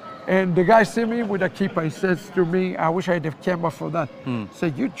 and the guy see me with a kippah. He says to me, I wish I had a camera for that. Say,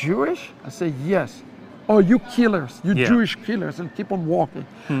 you Jewish? I say, yes. Oh, you killers, you Jewish killers, and keep on walking.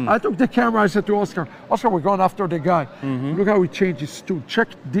 I took the camera, I said to Oscar, we're going after the guy. Look how he changed his tune. Check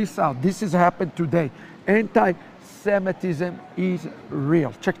this out. This has happened today. Anti-Semitism is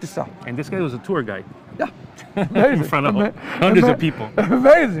real. Check this out. And this guy was a tour guide. Yeah. Amazing. In front of hundreds of people.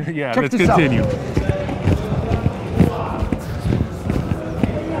 Amazing. Yeah, check let's this continue.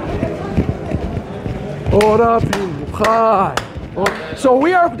 So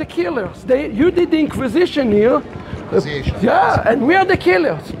we are the killers. You did the Inquisition here. Yeah, and we are the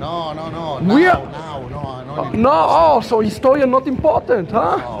killers. No. No, so historian not important,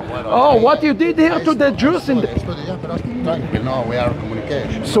 huh? What you did here to the Jews in the... No, we are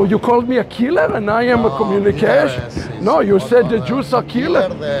communication. So you called me a killer and I am a communication? No, you said the Jews are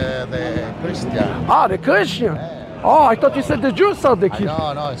killers. The Christian. The Christian. Oh, I thought you said the Jews are the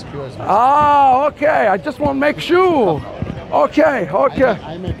killers. No, excuse me. Okay, I just want to make sure. Okay.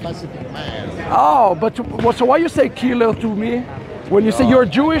 I'm a Pacific man. But so why you say killer to me? When you say you're a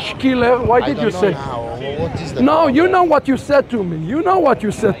Jewish killer, why did you say? What is the No, you know what you said to me. You know what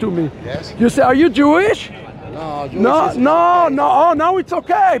you said to me. Yes. You say, are you Jewish? No, No. Oh, now it's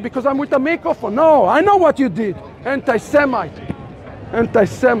okay because I'm with a microphone. No, I know what you did. Anti-Semite.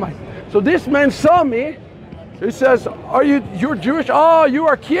 So this man saw me. He says, you're Jewish? Oh, you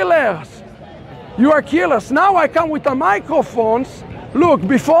are killers. You are killers. Now I come with the microphones. Look,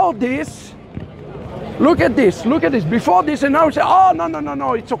 before this, look at this. Before this, and now he say, oh,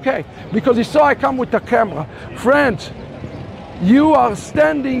 no, it's okay. Because he saw I come with the camera. Friends, you are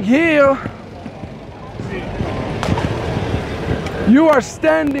standing here.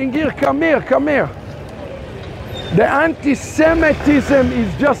 Come here. The anti-Semitism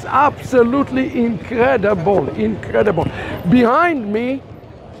is just absolutely incredible. Behind me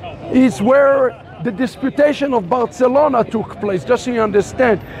is where the disputation of Barcelona took place, just so you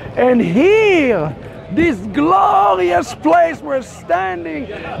understand. And here, this glorious place we're standing,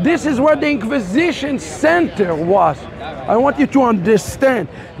 this is where the Inquisition Center was. I want you to understand.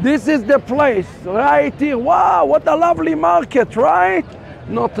 This is the place right here. Wow, what a lovely market, right?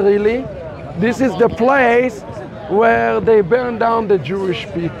 Not really. This is the place where they burned down the Jewish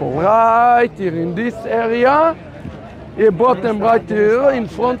people. Right here in this area. He brought them right here in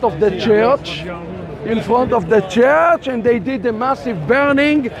front of the church. And they did a massive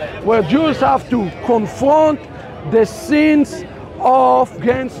burning where Jews have to confront the sins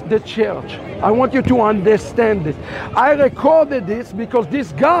against the church. I want you to understand this. I recorded this because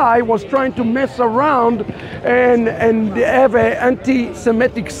this guy was trying to mess around and have an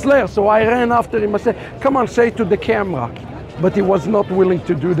anti-Semitic slur. So I ran after him. I said, come on, say it to the camera. But he was not willing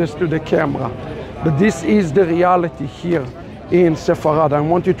to do this to the camera. But this is the reality here in Sepharad. I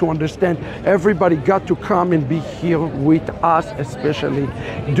want you to understand, everybody got to come and be here with us, especially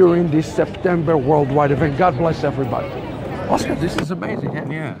during this September worldwide event. God bless everybody. Oscar, this is amazing.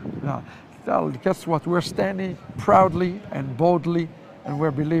 Yeah. Well, guess what? We're standing proudly and boldly, and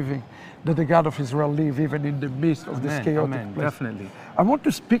we're believing that the God of Israel lives even in the midst of this chaotic place. Definitely. I want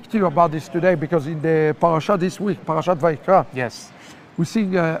to speak to you about this today because in the parasha this week, Parashat Vayikra, yes, we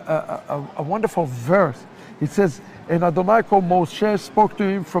see a wonderful verse. It says, and Adonai called Moshe, spoke to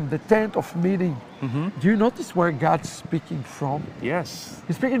him from the tent of meeting. Mm-hmm. Do you notice where God's speaking from? Yes.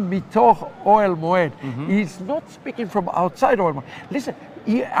 He's speaking mitoch Ohel Moed. Mm-hmm. He's not speaking from outside Ohel Moed. Listen,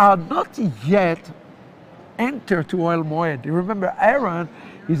 he are not yet entered to Ohel Moed. You remember Aaron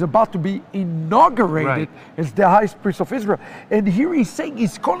is about to be inaugurated as the high priest of Israel. And here he's saying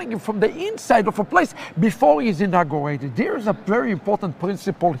he's calling him from the inside of a place before he's inaugurated. There is a very important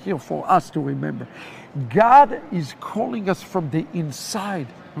principle here for us to remember. God is calling us from the inside,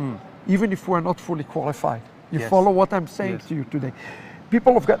 even if we're not fully qualified. You follow what I'm saying to you today?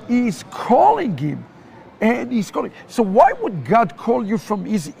 People of God, He's calling him, and He's calling. So why would God call you from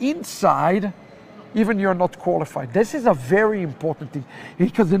His inside, even you're not qualified? This is a very important thing,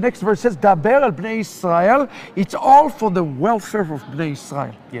 because the next verse says, Daber al Bnei Israel, it's all for the welfare of Bnei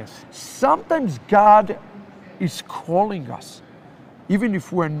Israel. Yes. Sometimes God is calling us, even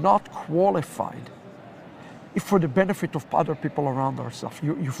if we're not qualified, for the benefit of other people around ourselves.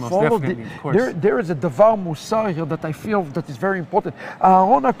 You follow there is a D'var Musar here that I feel that is very important.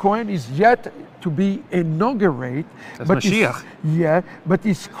 Aaron HaKohen is yet to be inaugurated. That's Mashiach. But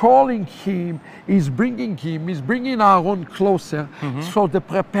he's calling him, he's bringing Aaron closer. Mm-hmm. So the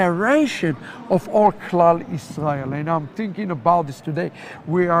preparation of all Klal Israel. And I'm thinking about this today.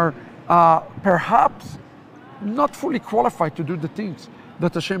 We are perhaps not fully qualified to do the things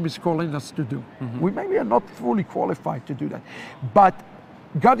that Hashem is calling us to do. Mm-hmm. We maybe are not fully qualified to do that. But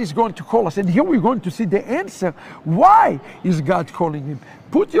God is going to call us. And here we're going to see the answer. Why is God calling him?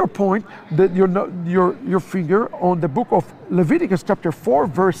 Put your point, your finger on the book of Leviticus chapter 4,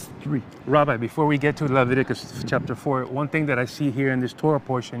 verse 3. Rabbi, before we get to Leviticus chapter 4, one thing that I see here in this Torah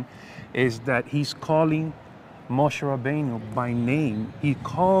portion is that he's calling Moshe Rabbeinu by name. He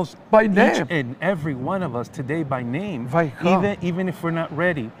calls by name each and every one of us today by name, Vayikra. even if we're not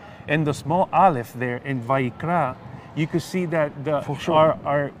ready. And the small aleph there in Vayikra, you could see that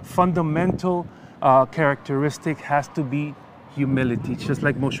our fundamental characteristic has to be humility, just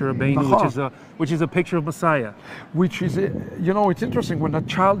like Moshe Rabbeinu, which is a picture of Messiah. Which is, it's interesting, when a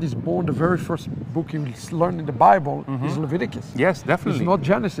child is born, the very first book you learn in the Bible is Leviticus. Yes, definitely. It's not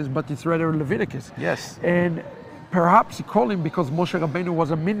Genesis, but it's rather Leviticus. Yes. And perhaps he called him because Moshe Rabbeinu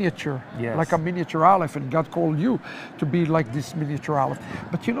was a miniature, like a miniature aleph, and God called you to be like this miniature aleph.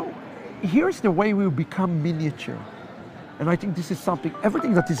 But here's the way we become miniature. And I think this is something,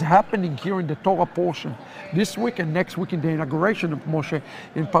 everything that is happening here in the Torah portion, this week and next week in the inauguration of Moshe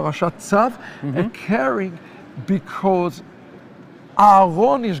in Parashat Tzav, occurring because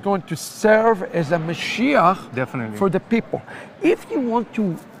Aaron is going to serve as a Mashiach for the people. If you want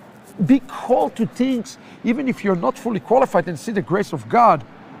to be called to things, even if you're not fully qualified and see the grace of God,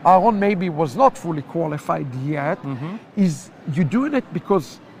 Aaron maybe was not fully qualified yet, is you doing it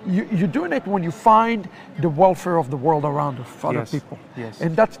because you're doing it when you find the welfare of the world around you, for other people. Yes.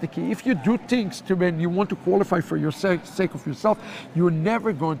 And that's the key. If you do things when you want to qualify for your sake of yourself, you're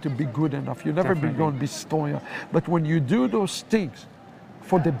never going to be good enough. You're never going to be strong enough. But when you do those things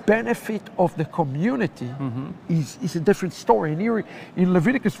for the benefit of the community, is a different story. And here in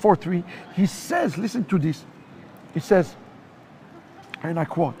Leviticus 4:3, he says, listen to this. He says, and I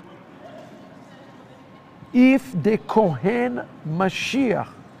quote, if the Kohen Mashiach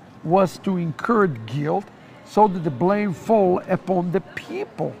was to incur guilt, so that the blame fall upon the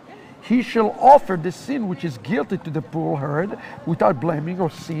people, he shall offer the sin which is guilty to the poor herd without blaming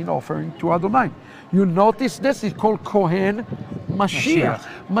or sin offering to Adonai. You notice this is called Kohen Mashiach.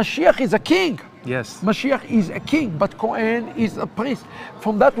 Mashiach is a king. Yes. Mashiach is a king, but Kohen is a priest.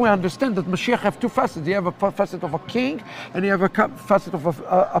 From that we understand that Mashiach have two facets. You have a facet of a king and you have a facet of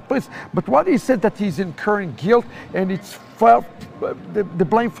a priest. But what he said that he's incurring guilt and it's the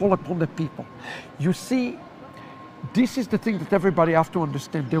blame fall upon the people. You see, this is the thing that everybody have to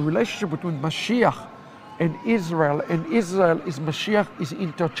understand. The relationship between Mashiach and Israel is Mashiach is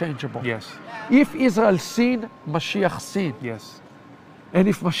interchangeable. Yes. If Israel sin, Mashiach sin. Yes. And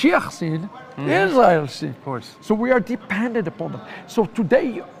if Mashiach sinned, Israel sinned. Of course. So we are dependent upon them. So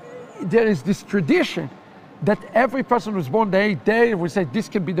today, there is this tradition that every person who's born the 8th day, we say this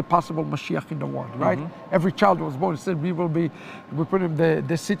can be the possible Mashiach in the world, right? Every child who was born said we put him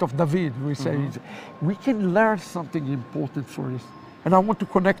the seat of David. We say we can learn something important for this, and I want to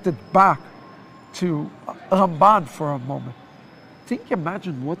connect it back to Ramban for a moment.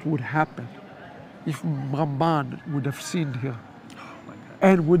 Imagine what would happen if Ramban would have sinned here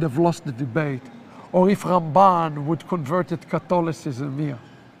and would have lost the debate, or if Ramban would converted Catholicism here.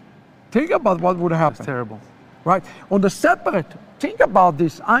 Think about what would happen. It's terrible. Right? On the separate, think about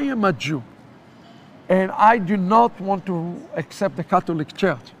this. I am a Jew, and I do not want to accept the Catholic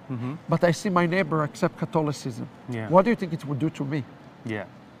Church, but I see my neighbor accept Catholicism. Yeah. What do you think it would do to me? Yeah.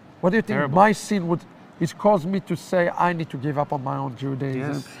 What do you think Terrible. my sin would, it caused me to say I need to give up on my own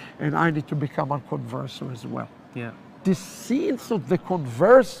Judaism, Yes. and I need to become a converso as well. Yeah. The sins of the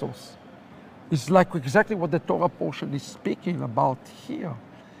conversos is like exactly what the Torah portion is speaking about here.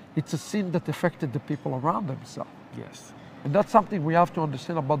 It's a sin that affected the people around themselves. Yes. And that's something we have to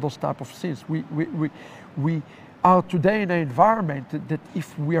understand about those type of sins. We are today in an environment that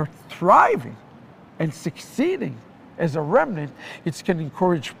if we are thriving and succeeding as a remnant, it can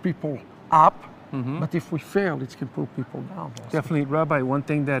encourage people up. But if we fail, it can pull people down. Also. Definitely, Rabbi. One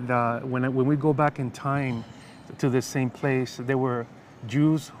thing that when we go back in time to this same place, there were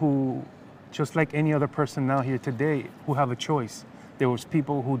Jews who, just like any other person now here today, who have a choice. There was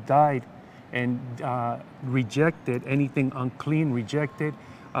people who died and rejected anything unclean, rejected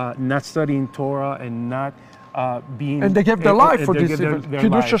not studying Torah and not being. And they gave their life for they this. gave their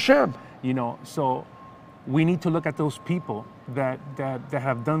Kiddush life. Hashem. You know, so we need to look at those people that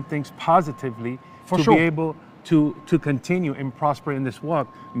have done things positively to sure. be able to continue and prosper in this walk.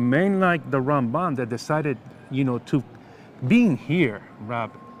 Men like the Ramban that decided, you know, to being here,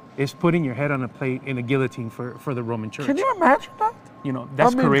 Rab, is putting your head on a plate in a guillotine for the Roman Church. Can you imagine that? You know,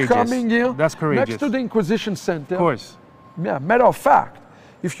 that's courageous. Coming here, That's courageous. next to the Inquisition Center. Of course. Yeah, matter of fact,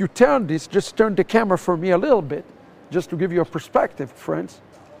 if you turn this, just turn the camera for me a little bit, just to give you a perspective, friends.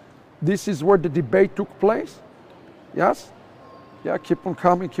 This is where the debate took place. Yes? Yeah, keep on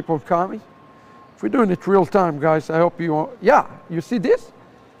coming, keep on coming. If we're doing it real time, guys, I hope you all, yeah, you see this?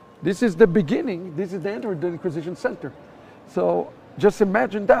 This is the beginning, this is the end of the Inquisition Center. So just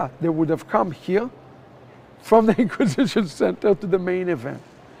imagine that. They would have come here from the Inquisition Center to the main event.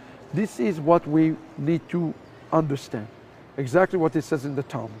 This is what we need to understand. Exactly what it says in the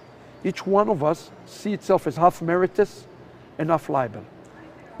Talmud. Each one of us see itself as half meritus and half liable.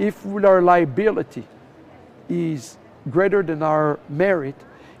 If our liability is greater than our merit,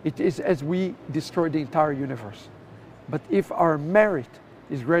 it is as we destroy the entire universe. But if our merit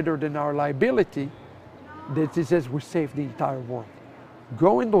is greater than our liability, that is as we save the entire world.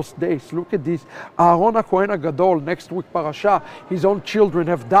 Go in those days, look at this. Aaron HaKohen HaGadol, next week parasha, his own children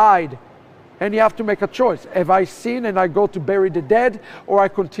have died. And you have to make a choice. Have I sinned and I go to bury the dead, or I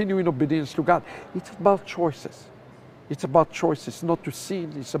continue in obedience to God? It's about choices. It's about choices, not to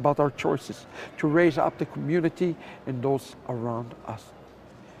sin. It's about our choices to raise up the community and those around us.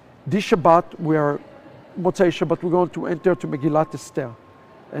 This Shabbat, Motzei Shabbat, we're going to enter to Megillat Esther.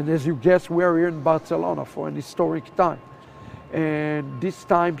 And as you guess, we're here in Barcelona for an historic time. And this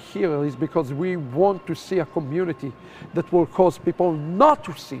time here is because we want to see a community that will cause people not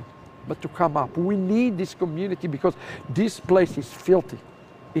to sin, but to come up. We need this community because this place is filthy.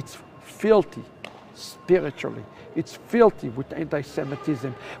 It's filthy spiritually. It's filthy with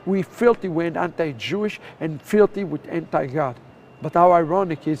anti-Semitism. We're filthy with anti-Jewish and filthy with anti-God. But how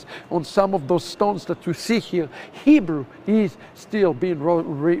ironic is on some of those stones that you see here, Hebrew is still being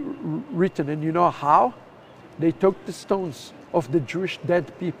written. And you know how? They took the stones of the Jewish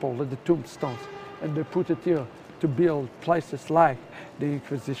dead people, the tombstones, and they put it here to build places like the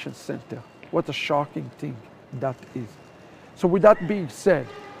Inquisition Center. What a shocking thing that is. So with that being said,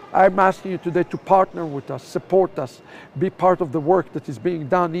 I'm asking you today to partner with us, support us, be part of the work that is being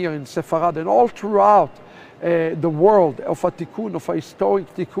done here in Sepharad and all throughout the world of a tikkun, of a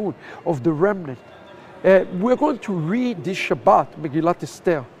historic tikkun, of the remnant. We're going to read this Shabbat, Megillat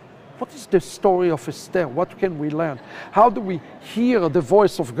Esther. What is the story of Esther? What can we learn? How do we hear the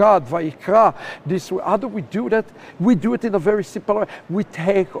voice of God, Vayikra? How do we do that? We do it in a very simple way. We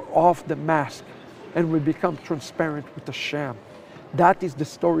take off the mask and we become transparent with Hashem. That is the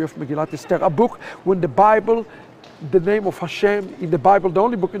story of Megillat Esther, a book when the Bible, the name of Hashem, in the Bible, the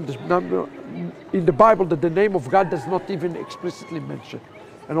only book in the Bible that the name of God does not even explicitly mention.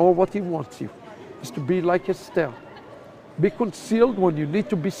 And all what He wants you is to be like Esther. Be concealed when you need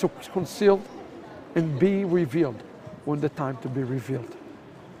to be so concealed, and be revealed when the time to be revealed.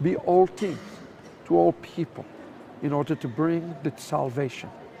 be all things to all people in order to bring the salvation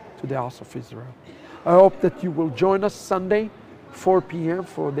to the house of Israel. I hope that you will join us Sunday, 4 p.m.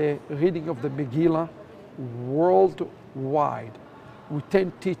 for the reading of the Megillah worldwide with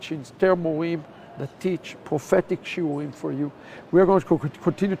 10 teachings, Termorim, that teach prophetic shiurim for you. We are going to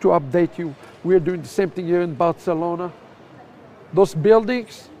continue to update you. We are doing the same thing here in Barcelona. Those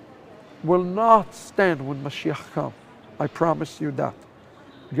buildings will not stand when Mashiach comes. I promise you that.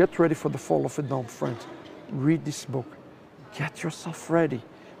 Get ready for the fall of Edom, friends. Read this book. Get yourself ready.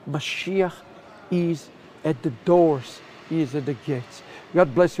 Mashiach is at the doors. He is at the gates.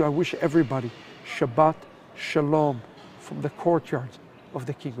 God bless you. I wish everybody Shabbat Shalom from the courtyards of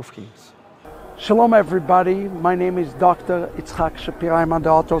the King of Kings. Shalom everybody, my name is Dr. Itzhak Shapira. I'm the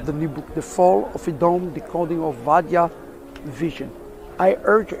author of the new book, The Fall of Edom, Decoding of Vadia Vision. I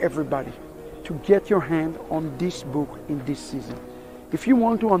urge everybody to get your hand on this book in this season. If you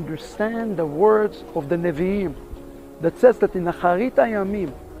want to understand the words of the Nevi'im that says that in Acharit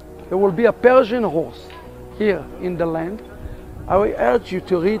Hayamim there will be a Persian horse here in the land, I will urge you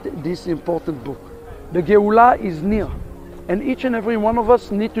to read this important book. The Geulah is near, and each and every one of us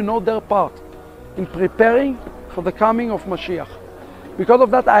need to know their part in preparing for the coming of Mashiach. Because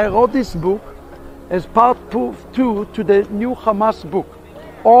of that, I wrote this book as part 2 to the new Hamas book.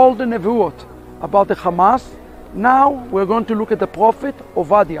 All the Nevuot about the Hamas. Now we're going to look at the prophet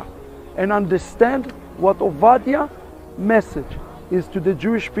Ovadia and understand what Ovadia's message is to the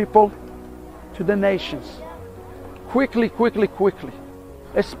Jewish people, to the nations. Quickly,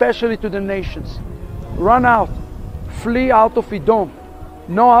 especially to the nations. Run out, flee out of Edom.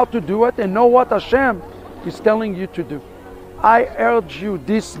 Know how to do it and know what Hashem is telling you to do. I urge you,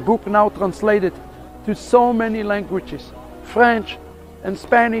 this book now translated to so many languages, French and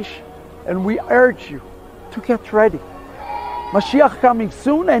Spanish, and we urge you to get ready. Mashiach coming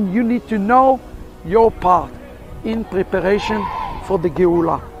soon, and you need to know your part in preparation for the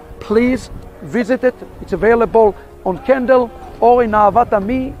Geulah. Please visit it. It's available on Kindle or in Ahavat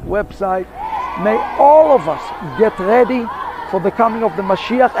Ami website. May all of us get ready for the coming of the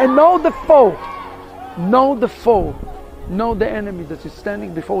Mashiach and know the foe. Know the foe. Know the enemy that is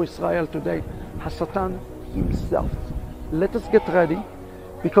standing before Israel today, Hasatan himself. Let us get ready,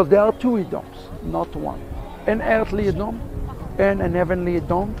 because there are 2 Edoms, not one. An earthly Edom and an heavenly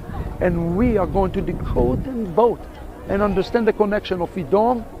Edom. And we are going to decode them both and understand the connection of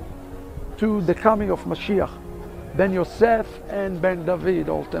Edom to the coming of Mashiach, Ben Yosef and Ben David,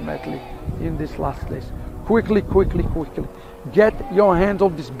 ultimately, in these last days. Quickly. Get your hands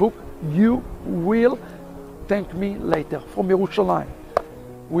on this book. You will thank me later. From Yerushalayim,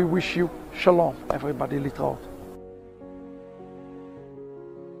 we wish you Shalom, everybody. Litraot.